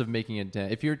terms of making a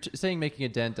dent. If you're saying making a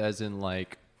dent as in,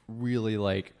 really,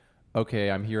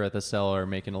 okay, I'm here at the Cellar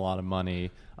making a lot of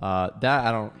money. That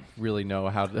I don't really know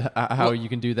how you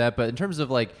can do that. But in terms of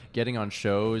like getting on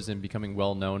shows and becoming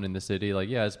well known in the city, like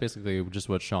yeah, it's basically just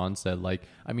what Sean said. Like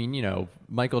I mean, you know,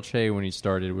 Michael Che when he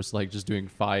started was like just doing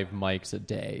 5 mics a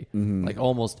day, like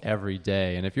almost every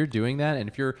day. And if you're doing that,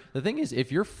 and the thing is,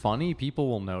 if you're funny, people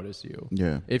will notice you.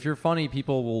 Yeah. If you're funny,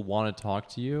 people will want to talk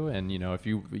to you. And you know, if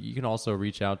you can also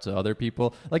reach out to other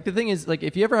people. Like the thing is, like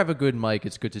if you ever have a good mic,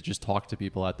 it's good to just talk to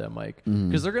people at that mic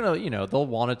because they're gonna, you know, they'll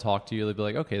want to talk to you. They'll be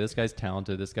like, okay, this guy's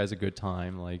talented. This guy's a good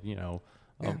time. Like, you know,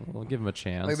 I'll give him a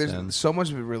chance. Like there's so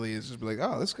much of it really is just be like,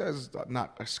 oh, this guy's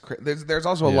not. There's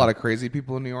also a lot of crazy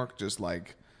people in New York. Just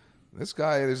like this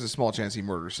guy, there's a small chance he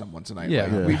murders someone tonight. Yeah.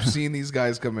 Like, we've seen these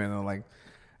guys come in and like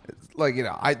you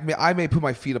know, I may put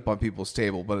my feet up on people's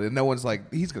table, but no one's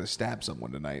like he's gonna stab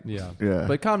someone tonight. Yeah.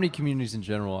 But comedy communities in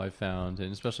general, I found,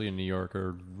 and especially in New York,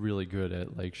 are really good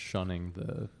at like shunning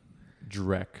the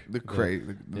dreck,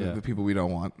 the people we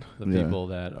don't want, the people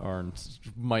that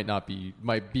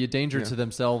might be a danger to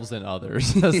themselves and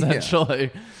others, essentially.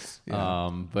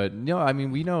 But you know, I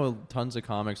mean, we know tons of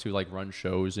comics who like run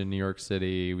shows in New York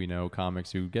City. We know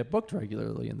comics who get booked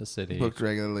regularly in the city,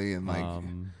 and like.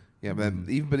 Yeah, but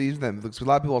even then, a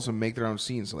lot of people also make their own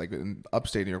scenes. So like in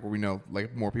upstate New York, where we know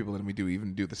like more people than we do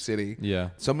even do the city. Yeah,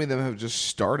 so many of them have just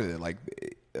started it. Like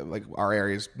our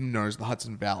area is known as the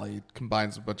Hudson Valley. It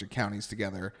combines a bunch of counties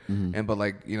together. But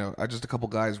like you know, just a couple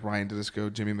guys, Ryan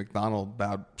Didisco, Jimmy McDonald,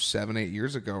 about 7-8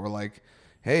 years ago, were like,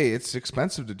 hey, it's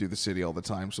expensive to do the city all the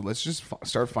time, so let's just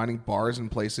start finding bars and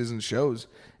places and shows.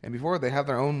 And before they have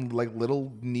their own like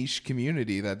little niche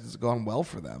community that's gone well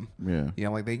for them. Yeah, you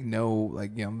know, like they know,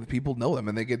 like you know, the people know them,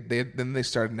 and they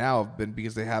start now,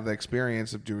 because they have the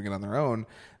experience of doing it on their own.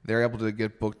 They're able to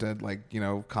get booked at like you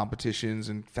know competitions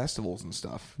and festivals and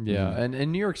stuff. Yeah, and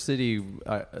in New York City,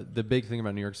 the big thing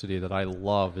about New York City that I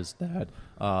love is that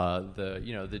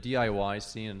the DIY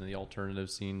scene and the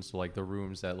alternative scene. So like the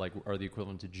rooms that like are the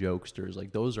equivalent to jokesters,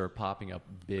 like those are popping up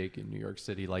big in New York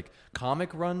City. Like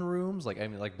comic run rooms, like I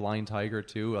mean like Blind Tiger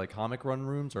too. Like comic run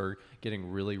rooms are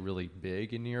getting really really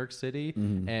big in New York City,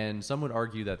 and some would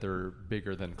argue that they're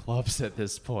bigger than clubs at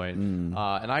this point. And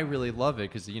I really love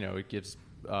it because you know it gives.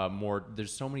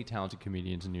 There's so many talented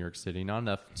comedians in New York City, not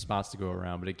enough spots to go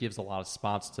around, but it gives a lot of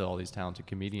spots to all these talented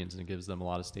comedians, and it gives them a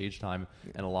lot of stage time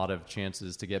and a lot of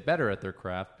chances to get better at their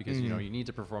craft because you know you need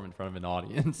to perform in front of an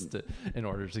audience in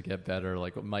order to get better.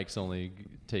 Like mics only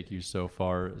take you so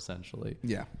far, essentially.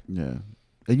 Yeah. And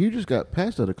you just got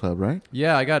passed at a club, right?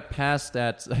 Yeah, I got passed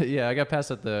at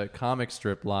the Comic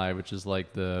Strip Live, which is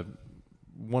like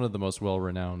one of the most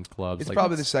well-renowned clubs. It's like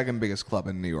probably the second biggest club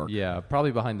in New York. Yeah,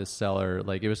 probably behind the Cellar.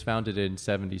 Like it was founded in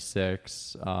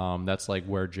 '76. That's like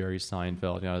where Jerry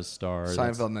Seinfeld got his start.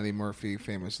 Seinfeld and Eddie Murphy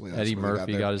famously. Eddie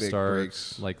Murphy got his start.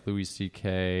 Breaks. Like Louis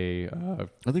C.K.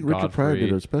 I think Richard Pryor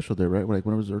did a special there, right? Like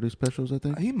one of his early specials, I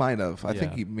think. He might have. I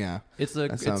think he. Yeah. It's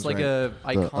like right. a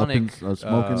iconic. It's an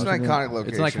iconic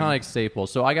location. It's an iconic staple.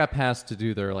 So I got passed to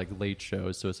do their like late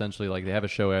shows. So essentially, like they have a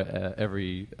show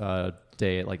every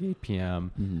day at like 8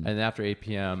 p.m. And after 8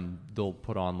 p.m. they'll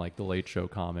put on like the late show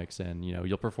comics, and you know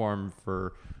you'll perform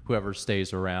for whoever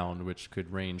stays around, which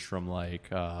could range from like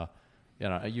you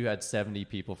know you had 70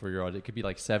 people for your audience. It could be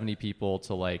like 70 people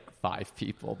to like 5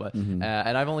 people, but and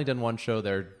I've only done one show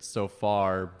there so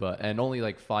far, and only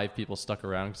like 5 people stuck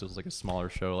around because it was like a smaller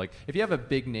show. Like if you have a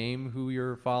big name who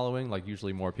you're following, like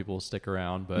usually more people will stick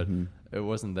around, but it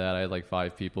wasn't that. I had like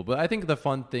 5 people, but I think the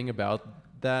fun thing about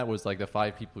that was like the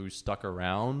 5 people who stuck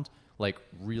around like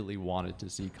really wanted to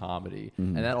see comedy,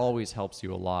 and that always helps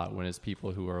you a lot when it's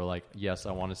people who are like, yes,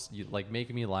 I want to see, like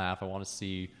make me laugh, I want to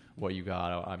see what you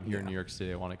got, I'm here in New York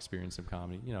City, I want to experience some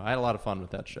comedy. You know, I had a lot of fun with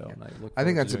that show, and I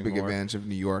think that's a big advantage of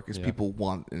New York is people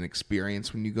want an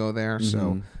experience when you go there.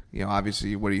 So you know,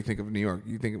 obviously, what do you think of New York?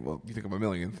 You think of a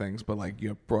million things, but like you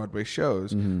have Broadway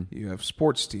shows, you have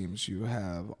sports teams, you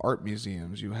have art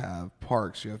museums, you have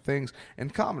parks, you have things,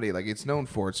 and comedy, like it's known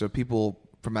for it. So people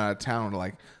from out of town are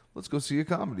like, let's go see a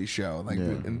comedy show. Like,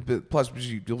 and plus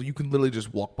you can literally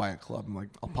just walk by a club and like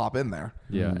I'll pop in there.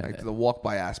 Yeah, like the walk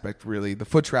by aspect, really, the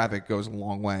foot traffic goes a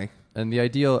long way. And the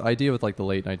idea with like the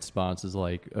late night spots is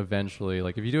like eventually,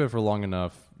 like if you do it for long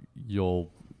enough, you'll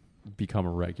become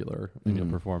a regular and you'll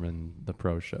perform in the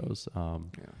pro shows.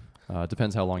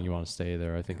 Depends how long you want to stay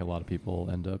there. I think a lot of people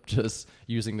end up just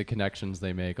using the connections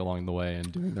they make along the way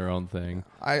and doing their own thing.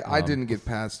 I didn't get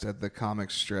past at the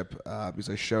comic strip because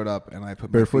I showed up and I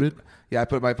put barefooted. I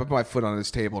put my foot on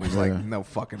his table and he's like, "No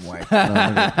fucking way,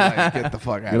 like, get the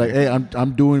fuck out." You're like, hey,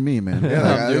 I'm doing me, man.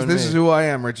 Yeah, this is who I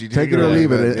am, Richie. Take it or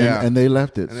leave it, and they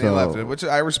left it. And so. they left it, which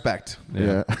I respect.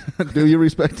 Yeah. Do you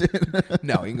respect it?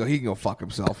 No, he can go fuck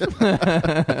himself.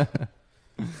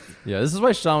 Yeah, this is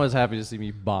why Sean was happy to see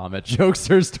me bomb at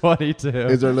Jokesters 22.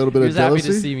 Is there a little bit he of was happy jealousy?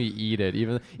 to see me eat it,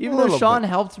 even though little Sean bit.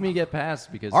 helped me get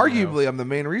past because Arguably, I'm the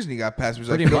main reason you got past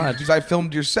Pretty much. because I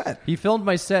filmed your set. he filmed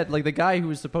my set. Like the guy who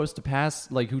was supposed to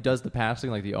pass, like who does the passing,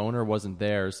 like the owner wasn't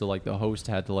there, so like the host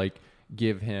had to like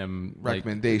give him like,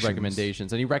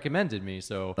 recommendations, and he recommended me.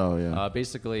 So Oh, yeah.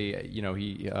 basically,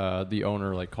 he the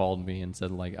owner like called me and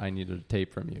said like I needed a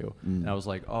tape from you, and I was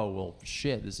like, oh well,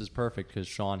 shit, this is perfect because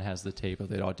Sean has the tape of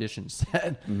the audition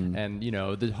set, and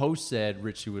the host said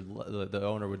Richie the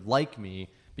owner would like me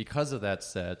because of that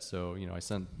set. So I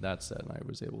sent that set and I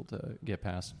was able to get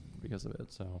past because of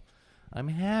it. So I'm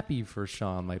happy for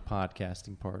Sean, my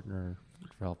podcasting partner,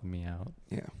 for helping me out.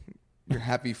 Yeah, you're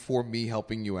happy for me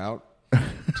helping you out.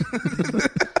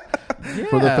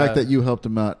 For the fact that you helped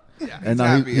him out. Yeah, And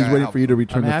now he's waiting for you to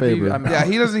return I'm the happy- favor. I'm- Yeah,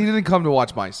 he didn't come to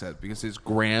watch my set because his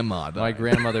grandma died My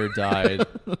grandmother died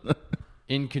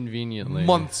inconveniently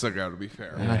months ago. To be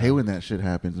fair, I hate when that shit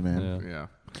happens, man. Yeah.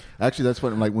 yeah. Actually, that's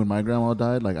when when my grandma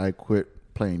died, like I quit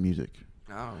playing music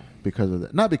Oh, because of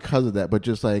that. Not because of that, but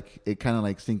just like it kind of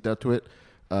like synced up to it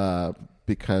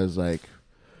because like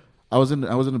I was in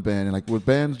a band, and like with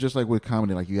bands, just like with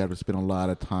comedy, like you have to spend a lot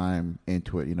of time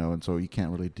into it, and so you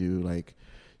can't really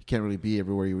be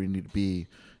everywhere you really need to be,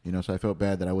 So I felt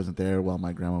bad that I wasn't there while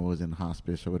my grandma was in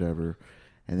hospice or whatever,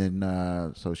 and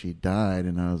then so she died,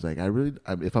 and I was like,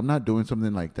 if I'm not doing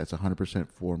something like that's 100%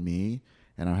 for me,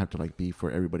 and I have to like be for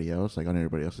everybody else, like on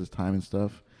everybody else's time and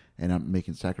stuff, and I'm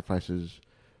making sacrifices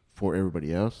for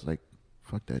everybody else, like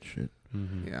fuck that shit.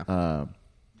 yeah.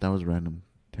 That was a random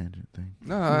tangent thing.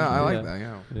 No, I like Yeah. that.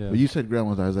 Yeah. Yeah. But you said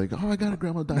grandma died. I was like, oh, I got a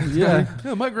grandma died. Yeah.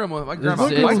 Yeah, my grandma.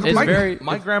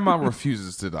 My grandma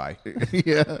refuses to die.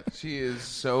 Yeah. She is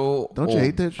so. Don't you old.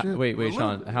 hate that shit? Wait, A little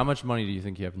Sean. bit. How much money do you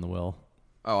think you have in the will?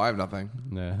 Oh, I have nothing.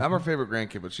 Yeah. I'm her favorite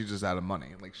grandkid, but she's just out of money.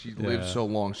 Like she lived so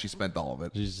long, she spent all of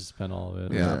it. She just spent all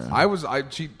of it. Yeah,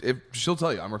 if she'll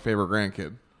tell you, I'm her favorite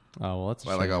grandkid Oh well, that's a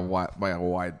by shame. like a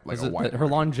wide. Is it that her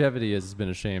longevity has been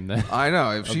a shame. Then I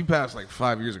know. If she passed like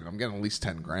 5 years ago, I'm getting at least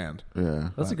 $10,000. Yeah.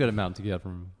 that's a good amount to get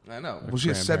from. I know. A Well, she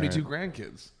has 72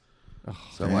 grandparent. grandkids.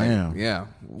 So Damn. like, yeah,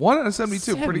 1 out of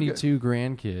 72, pretty good. 72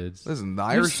 grandkids. Listen, the You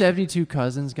have Irish 72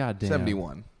 cousins. God damn.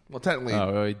 71. Well, technically,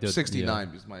 Oh, he did- 69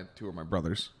 because my 2 are my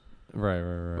brothers.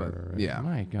 Right. yeah.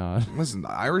 My God. Listen,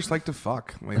 the Irish like to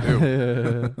fuck. They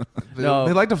do. No.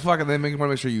 They like to fuck, and they want to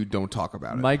make sure you don't talk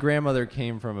about it. My grandmother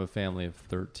came from a family of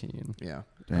 13. Yeah.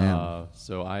 Damn.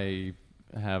 So I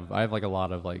have like a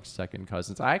lot of like second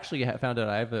cousins. I actually found out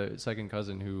I have a second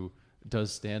cousin who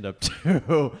does stand up too.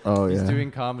 Oh, He's yeah. doing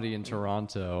comedy in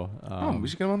Toronto. We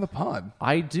should get him on the pod.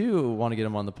 I do want to get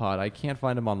him on the pod. I can't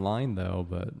find him online though,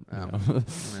 but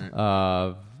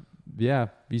Right. yeah,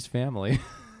 he's family.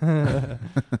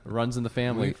 Runs in the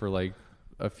family for like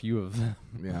a few of them.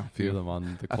 Yeah, A few of them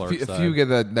on the Clark a side. few get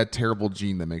that terrible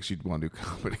gene that makes you want to do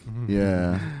comedy.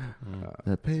 Yeah.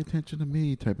 That pay attention to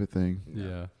me type of thing.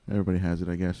 Yeah. Everybody has it,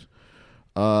 I guess.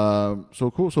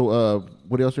 So cool. So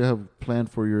what else do you have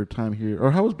planned for your time here?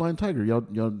 Or how was Blind Tiger? Y'all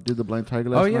did the Blind Tiger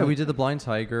last night? Oh yeah, we did the Blind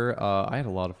Tiger. I had a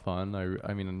lot of fun.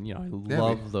 I mean, I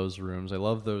love those rooms. I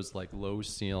love those like low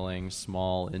ceiling,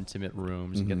 small, intimate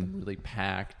rooms. You get them really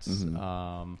packed.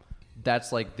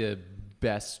 That's like the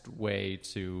best way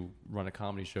to run a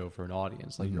comedy show for an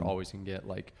audience. Like you're always gonna get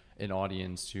like an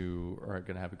audience who are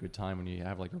gonna have a good time when you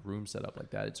have like a room set up like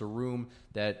that. It's a room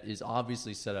that is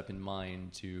obviously set up in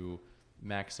mind to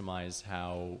maximize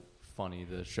how funny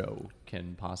the show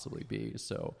can possibly be.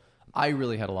 So I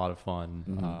really had a lot of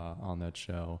fun on that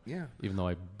show. Yeah. Even though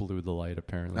I blew the light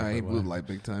apparently. He but blew the light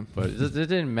big time. But it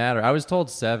didn't matter. I was told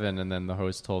 7, and then the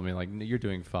host told me like you're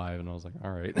doing 5, and I was like,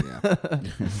 all right. Yeah.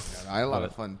 I had a lot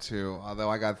of fun too, although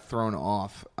I got thrown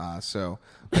off. So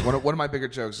like, one of my bigger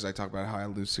jokes is I talk about how I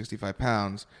lose 65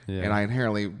 pounds, Yeah. and I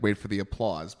inherently wait for the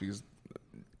applause because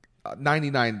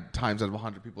 99 times out of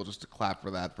 100 people just to clap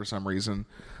for that for some reason.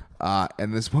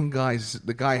 And this one guy,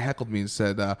 the guy heckled me and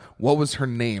said, "What was her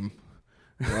name?"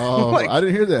 Oh, Like- I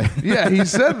didn't hear that. Yeah, he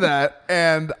said that,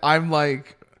 and I'm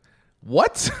like,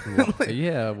 "What?" Like,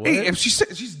 Yeah, what? Hey, if she's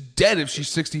dead if she's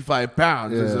 65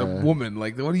 pounds as a Yeah. woman,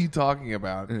 like, what are you talking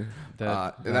about?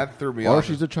 And that threw me Or off.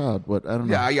 she's a child. What I don't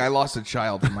know. Yeah, I lost a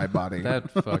child from my body. That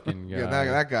fucking guy. Yeah,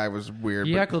 that guy was weird.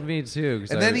 He but- heckled me too.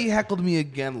 'cause and then he heckled me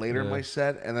again later in Yeah. my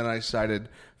set, and then I decided,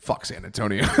 fuck San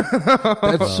Antonio.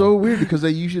 That's so weird because they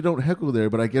usually don't heckle there,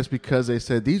 but I guess because they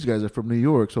said these guys are from New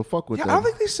York, so fuck with Yeah, them. I don't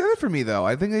think they said it for me though.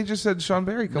 I think they just said Sean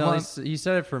Barry. Come no, on. he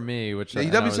said it for me, which Yeah, he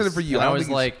and definitely I said it was- for you. and I I don't was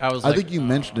think like, I was I like, think you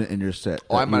mentioned it in your set.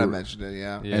 Oh, I that might you have were- mentioned it.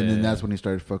 Yeah. Yeah. And then that's when he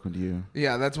started fucking with you.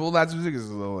 Yeah, that's because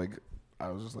like I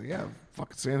was just like, yeah,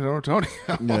 fucking San Antonio.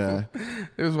 Yeah.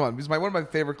 It was one. Because one of my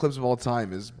favorite clips of all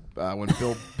time is when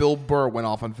Bill Burr went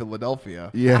off on Philadelphia.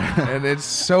 Yeah. And it's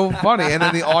so funny. And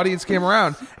then the audience came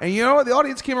around. And you know what? The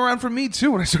audience came around for me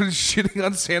too when I started shitting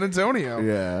on San Antonio.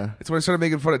 Yeah. It's when I started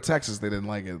making fun of Texas. They didn't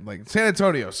like it. Like, San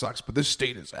Antonio sucks, but this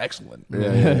state is excellent.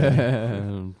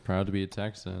 I'm proud to be a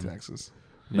Texan. Texas.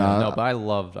 Yeah, Nah, no, but I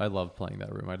loved playing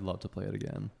that room. I'd love to play it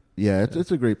again. Yeah,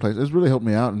 it's a great place. It's really helped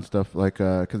me out and stuff, like,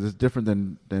 because it's different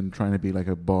than trying to be like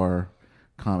a bar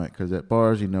comic. Because at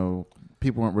bars,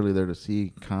 people aren't really there to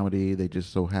see comedy. They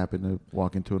just so happen to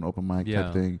walk into an open mic Yeah.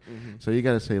 type thing. So you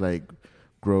got to say like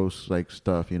gross like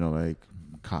stuff, like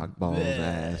cock balls,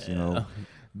 ass.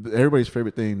 Everybody's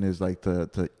favorite thing is like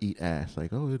to eat ass.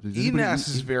 Like, oh, does Eating anybody ass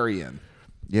eat- is very in.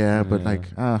 Yeah, but Yeah.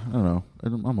 like, I don't know.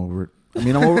 I'm over it. I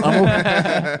mean, I'm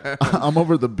over, I'm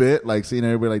over the bit, like seeing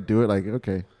everybody like do it. Like,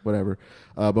 okay, whatever.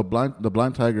 But the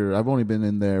Blind Tiger, I've only been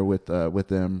in there with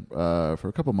them for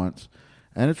a couple months,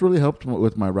 and it's really helped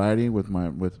with my writing, with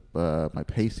my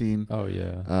pacing. Oh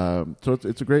yeah. So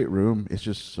it's a great room. It's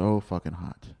just so fucking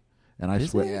hot, and I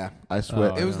Is sweat. it? Yeah. I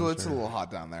sweat. It's Oh, a sure. little hot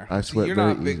down there. I See, sweat you're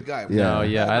not a very big easy. guy. Yeah. No,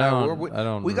 yeah, I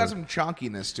don't. We got some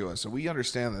chonkiness to us, so we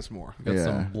understand this more. Got Yeah.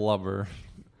 some blubber.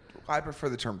 I prefer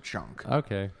the term chunk.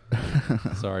 Okay.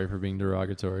 Sorry for being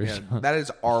derogatory. Yeah, that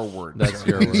is our word. That's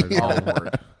your word. Our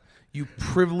word. You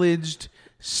privileged,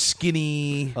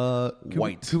 skinny,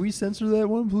 white. Can we censor that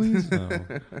one, please?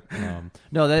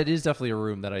 No, that is definitely a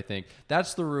room that I think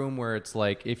that's the room where it's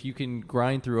like if you can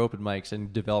grind through open mics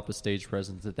and develop a stage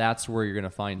presence, that's where you're going to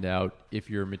find out if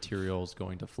your material is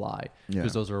going to fly Yeah.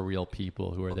 because those are real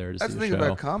people who are there to That's see the the thing show.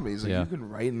 about comedy is like Yeah. you can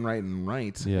write and write and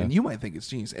write, Yeah. and you might think it's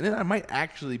genius, and then I might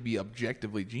actually be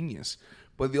objectively genius,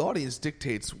 but the audience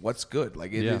dictates what's good.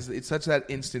 Like it's such that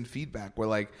instant feedback where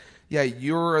like, yeah,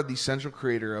 you're the central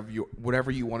creator of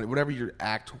whatever you want, whatever your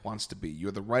act wants to be.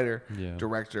 You're the writer, Yeah.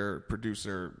 director,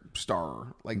 producer,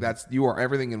 star. Like you are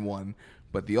everything in one.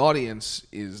 But the audience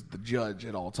is the judge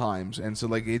at all times, and so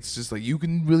like it's just like you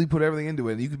can really put everything into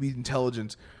it. And you can be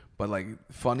intelligent. But like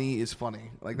funny is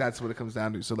funny, like that's what it comes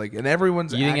down to. So like, and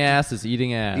everyone's Eating ass is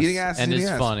eating ass. Eating ass and is it's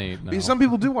eating ass. funny. No. Because some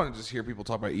people do want to just hear people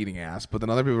talk about eating ass, but then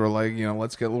other people are like,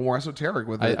 let's get a little more esoteric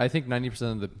with it. I think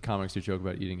 90% of the comics who joke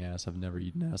about eating ass have never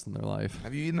eaten ass in their life.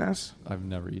 Have you eaten ass? I've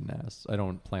never eaten ass. I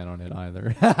don't plan on it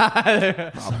either.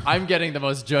 I'm getting the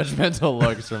most judgmental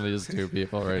looks from these two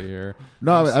people right here.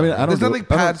 No, I mean, I don't. There's do- nothing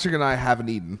I don't- Patrick and I haven't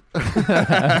eaten.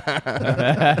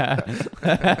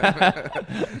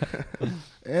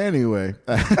 Anyway,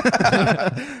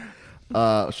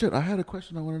 shit. I had a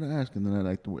question I wanted to ask, and then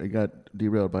it got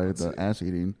derailed by the ass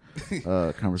eating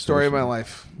conversation. Story of my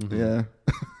life. Yeah.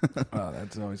 Oh,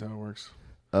 that's always how it works.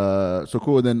 So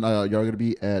cool. Then y'all gonna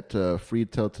be at Free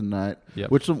Tell tonight,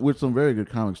 Yep. with some very good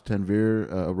comics.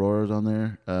 Tanvir Aurora's on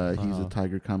there. He's a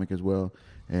Tiger comic as well,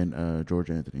 and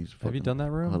George Anthony's. Have you done that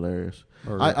room? Hilarious.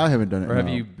 Or- I haven't done it. Or have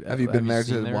no. you Been there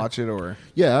seen to watch it or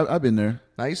Yeah, I've been there.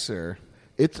 nice or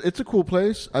It's a cool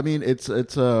place. I mean, it's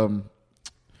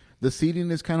the seating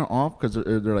is kind of off because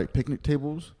they're like picnic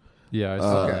tables. Yeah, I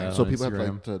saw Okay. that So on people Instagram.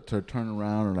 have like to turn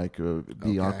around or like be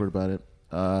Okay. awkward about it.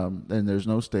 And there's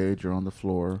no stage. You're on the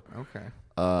floor. okay.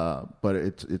 But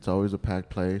it's always a packed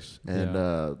place, and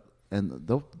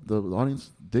the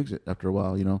audience digs it after a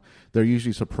while. They're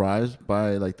usually surprised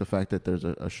by like the fact that there's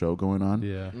a show going on.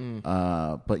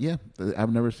 Yeah. But yeah,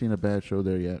 I've never seen a bad show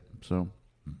there yet. So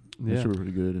it Yeah. should be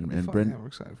pretty good. And Fun. Brendan Yeah, we're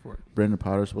excited for it. Brendan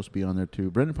Potter's supposed to be on there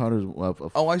too. Brendan Potter's a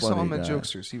Oh, I saw funny him at guy.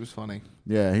 Jokesters. He was funny.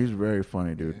 Yeah, he's very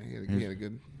funny, dude. Yeah, he had a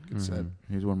good set.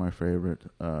 He's one of my favorite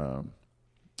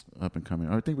up and coming.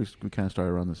 I think we kind of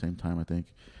started around the same time. I think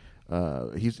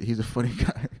he's a funny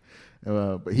guy,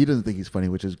 but he doesn't think he's funny,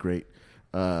 which is great.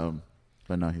 But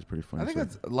no, he's pretty funny. I think so.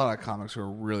 that's a lot of comics who are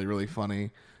really, really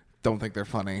funny don't think they're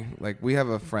funny. Like we have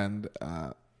a friend,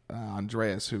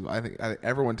 Andreas, who I think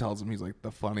everyone tells him he's like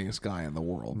the funniest guy in the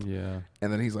world. Yeah.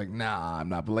 And then he's like, nah, I'm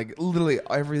not. But like literally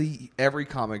every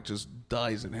comic just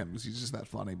dies in him. He's just that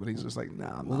funny. But he's just like, nah,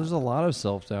 I'm Well, not. there's a lot of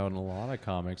self-doubt in a lot of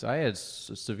comics. I had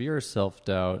severe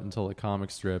self-doubt until the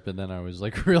comic strip, and then I was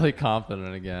like really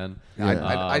confident again.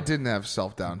 I didn't have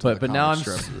self-doubt until But the now comic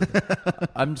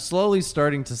strip. I'm slowly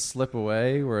starting to slip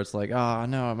away, where it's like, oh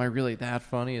no, am I really that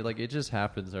funny? Like it just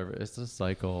happens. It's a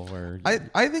cycle where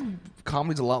I think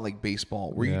comedy's a lot like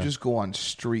baseball, where you Yeah. just go on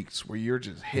streaks where you're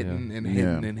just hitting Yeah. and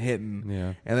hitting Yeah. and hitting,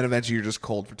 Yeah. and then eventually you're just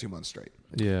cold for 2 months straight.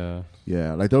 yeah.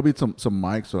 Yeah, like there'll be some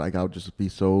mics where like I'll just be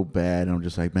so bad, and I'm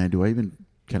just like, man,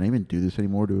 can I even do this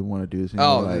anymore? Do we want to do this anymore?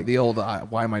 Oh, like, the old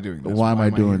why am I doing this? why am I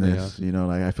doing here? this? You know,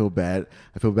 like I feel bad.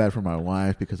 I feel bad for my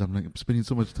wife because I'm like I'm spending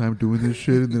so much time doing this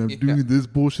shit, and then I'm doing this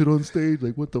bullshit on stage.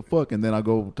 Like, what the fuck? And then I'll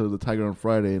go to the Tiger on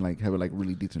Friday and like have a like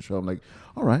really decent show. I'm like,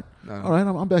 all right,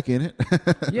 I'm back in it.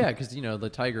 Yeah, because the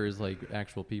Tiger is like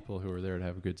actual people who are there to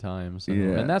have a good time. So,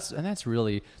 Yeah. and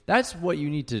that's what you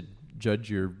need to judge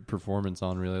your performance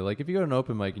on. Really, like if you go to an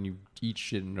open mic and you eat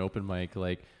shit in an open mic,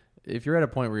 like if you're at a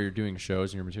point where you're doing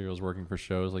shows and your material is working for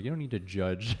shows, like you don't need to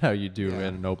judge how you do Yeah.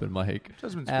 in an open mic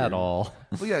Judgment's at weird. all.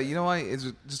 Well, yeah, you know why? It's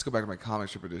just to go back to my comic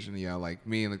strip edition. You know, like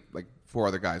me and like 4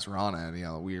 other guys were on it. And, you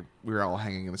know, we were all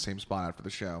hanging in the same spot after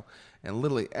the show, and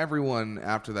literally everyone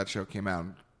after that show came out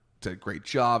and said, "Great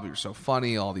job! You're so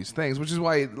funny." All these things, which is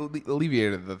why it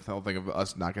alleviated the whole thing of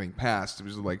us not getting passed. It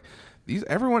was like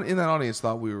everyone in that audience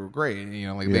thought we were great. And, you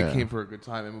know, like Yeah. they came for a good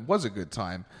time, and it was a good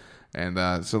time.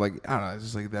 And so, like, I don't know, it's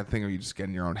just like that thing where you just get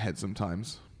in your own head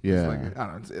sometimes. Yeah. It's like, I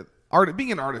don't know.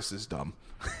 Being an artist is dumb.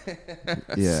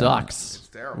 Yeah. Sucks. It's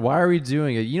terrible. Why are we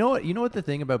doing it? You know what the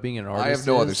thing about being an artist I have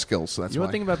no is? other skills, so that's You know why.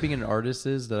 what the thing about being an artist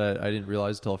is that I didn't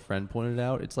realize until a friend pointed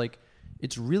out? It's like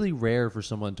it's really rare for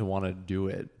someone to want to do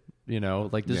it. You know,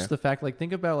 like this Yeah. is the fact. Like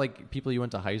think about like people you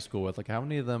went to high school with. Like how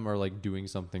many of them are like doing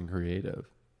something creative?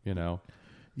 You know,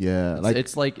 Yeah,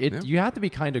 you have to be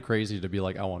kind of crazy to be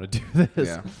like, I want to do this.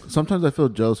 Yeah. sometimes I feel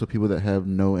jealous of people that have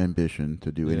no ambition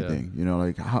to do Yeah. anything. You know,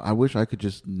 like I wish I could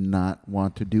just not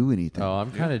want to do anything. Oh,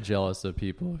 I'm kind of jealous of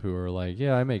people who are like,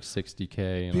 yeah, I make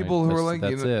 $60K. And People who are like,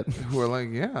 that's you know, it. who are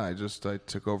like, yeah, I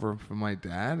took over from my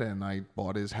dad and I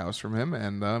bought his house from him,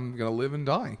 and I'm gonna live and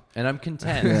die. And I'm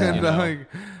content. Yeah. you And know?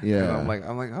 Yeah. and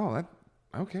I'm like, oh, that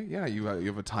okay, yeah. You have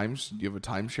a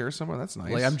timeshare somewhere. That's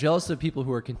nice. Like I'm jealous of people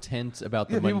who are content about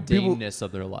the Yeah, people- mundaneness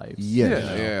of their lives. Yeah. yeah, you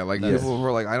know? yeah. Like That's- people who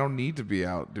are like, I don't need to be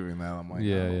out doing that. I'm like,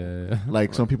 Yeah, oh. yeah.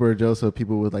 Like some people are jealous of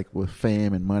people with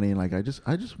fame and money, and like I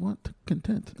just want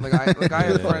content. Like I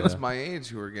have Yeah. friends my age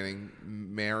who are getting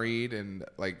married and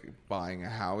like buying a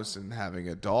house and having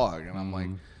a dog, and I'm like,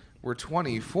 we're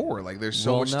 24. Like there's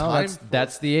so well, much no, time.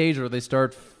 That's the age where they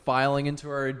start filing into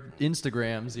our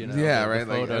Instagrams. You know, yeah, the right.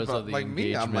 photos Like, of the like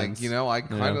me, I'm like, engagements. you know, I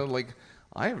kind Yeah. of like,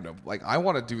 I have no, like, I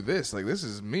want to do this. Like, this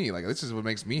is me. Like, this is what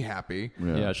makes me happy.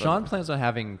 Yeah, Sean plans on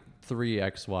having 3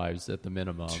 ex-wives at the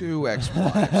minimum. 2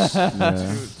 ex-wives.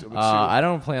 I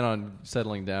don't plan on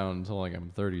settling down until like I'm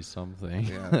 30 something.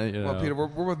 Yeah. you Well, know? Peter, we're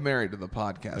both married to the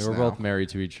podcast. we're now. both married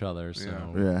to each other,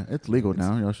 so Yeah, it's legal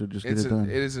now. Y'all should just get It's it done.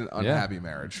 it is an unhappy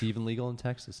marriage. It's even legal in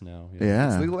Texas now.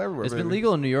 yeah. It's legal everywhere. It's been baby.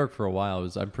 legal in New York for a while.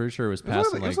 I'm pretty sure it was It passed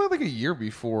was, in like, it was like a year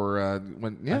before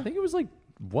when. Yeah, I think it was like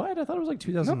what? I thought it was like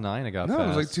 2009. It got no, passed. it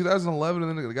was like 2011,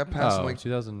 and then it got passed in like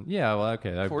 2000. Yeah, well,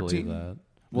 okay, I 14. believe that.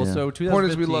 Well, Yeah. so Point 2015.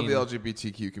 is, we love the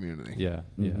LGBTQ community. Yeah,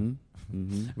 yeah.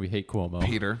 We hate Cuomo.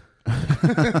 Peter.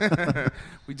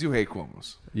 We do hate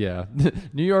Cuomo's. Yeah,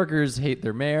 New Yorkers hate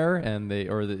their mayor and Bill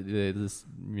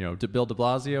De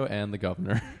Blasio and the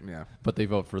governor. Yeah. But they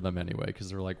vote for them anyway because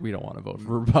they're like, we don't want to vote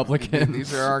for Republicans.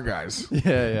 These are our guys.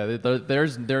 yeah.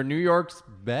 They're New York's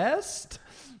best.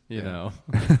 You know.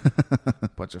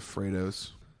 Bunch of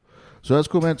Fredos. So that's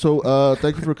cool, man. So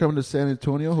thank you for coming to San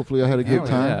Antonio. Hopefully, I had a good Hell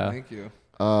time. yeah. Thank you.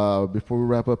 Before we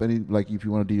wrap up, if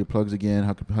you want to do your plugs again,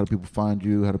 how do people find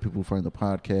you? How do people find the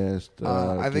podcast?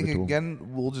 I give think it to 'em. again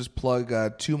we'll just plug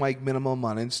 2 Mic Minimum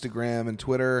on Instagram and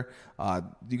Twitter.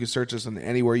 You can search us on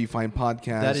anywhere you find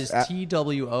podcasts. That is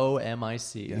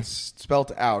TWOMIC. Yes,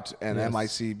 spelt out and Yes.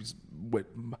 MIC.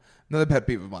 Another pet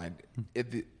peeve of mine.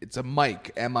 It's a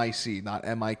mic, MIC, not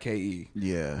MIKE.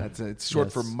 Yeah. It's short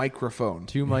Yes. for microphone.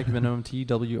 2 mic minimum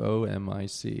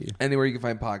TWOMIC. Anywhere you can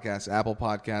find podcasts: Apple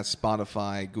Podcasts,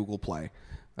 Spotify, Google Play,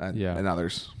 and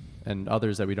others. And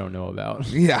others that we don't know about.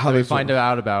 Yeah, that we others find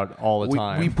out about all the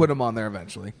time. We put them on there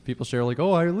eventually. People share like,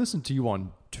 oh, I listened to you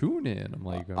on TuneIn. I'm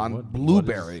like, On what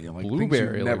Blueberry. is I'm like, things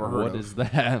Blueberry. you've never like, heard what of. is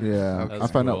that? Yeah, That's I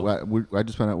found cool. out. I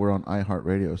just found out we're on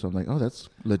iHeartRadio, so I'm like, oh, that's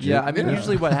legit. Yeah, I mean,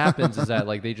 usually what happens is that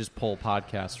like they just pull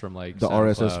podcasts from like the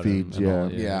SoundCloud RSS feeds. and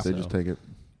all, Yeah, Yeah. they so, just take it.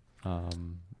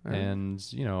 And,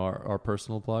 our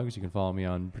personal plugs, you can follow me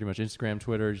on pretty much Instagram,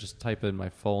 Twitter. Just type in my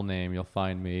full name. You'll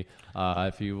find me.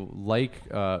 If you like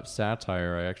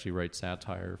satire, I actually write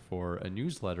satire for a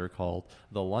newsletter called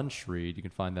The Lunch Read. You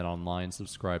can find that online.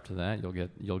 Subscribe to that.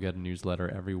 You'll get a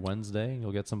newsletter every Wednesday.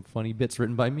 You'll get some funny bits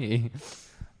written by me.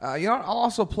 I'll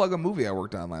also plug a movie I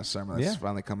worked on last summer that's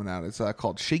finally coming out. It's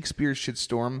called Shakespeare's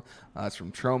Shitstorm. It's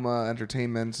from Troma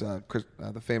Entertainment,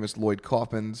 the famous Lloyd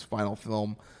Kaufman's final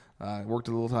film. Worked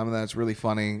a little time on that. It's really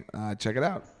funny. Check it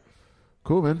out.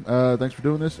 Cool, man. Thanks for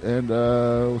doing this, and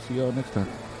we'll see y'all next time.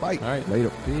 Bye. All right.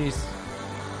 Later. Peace.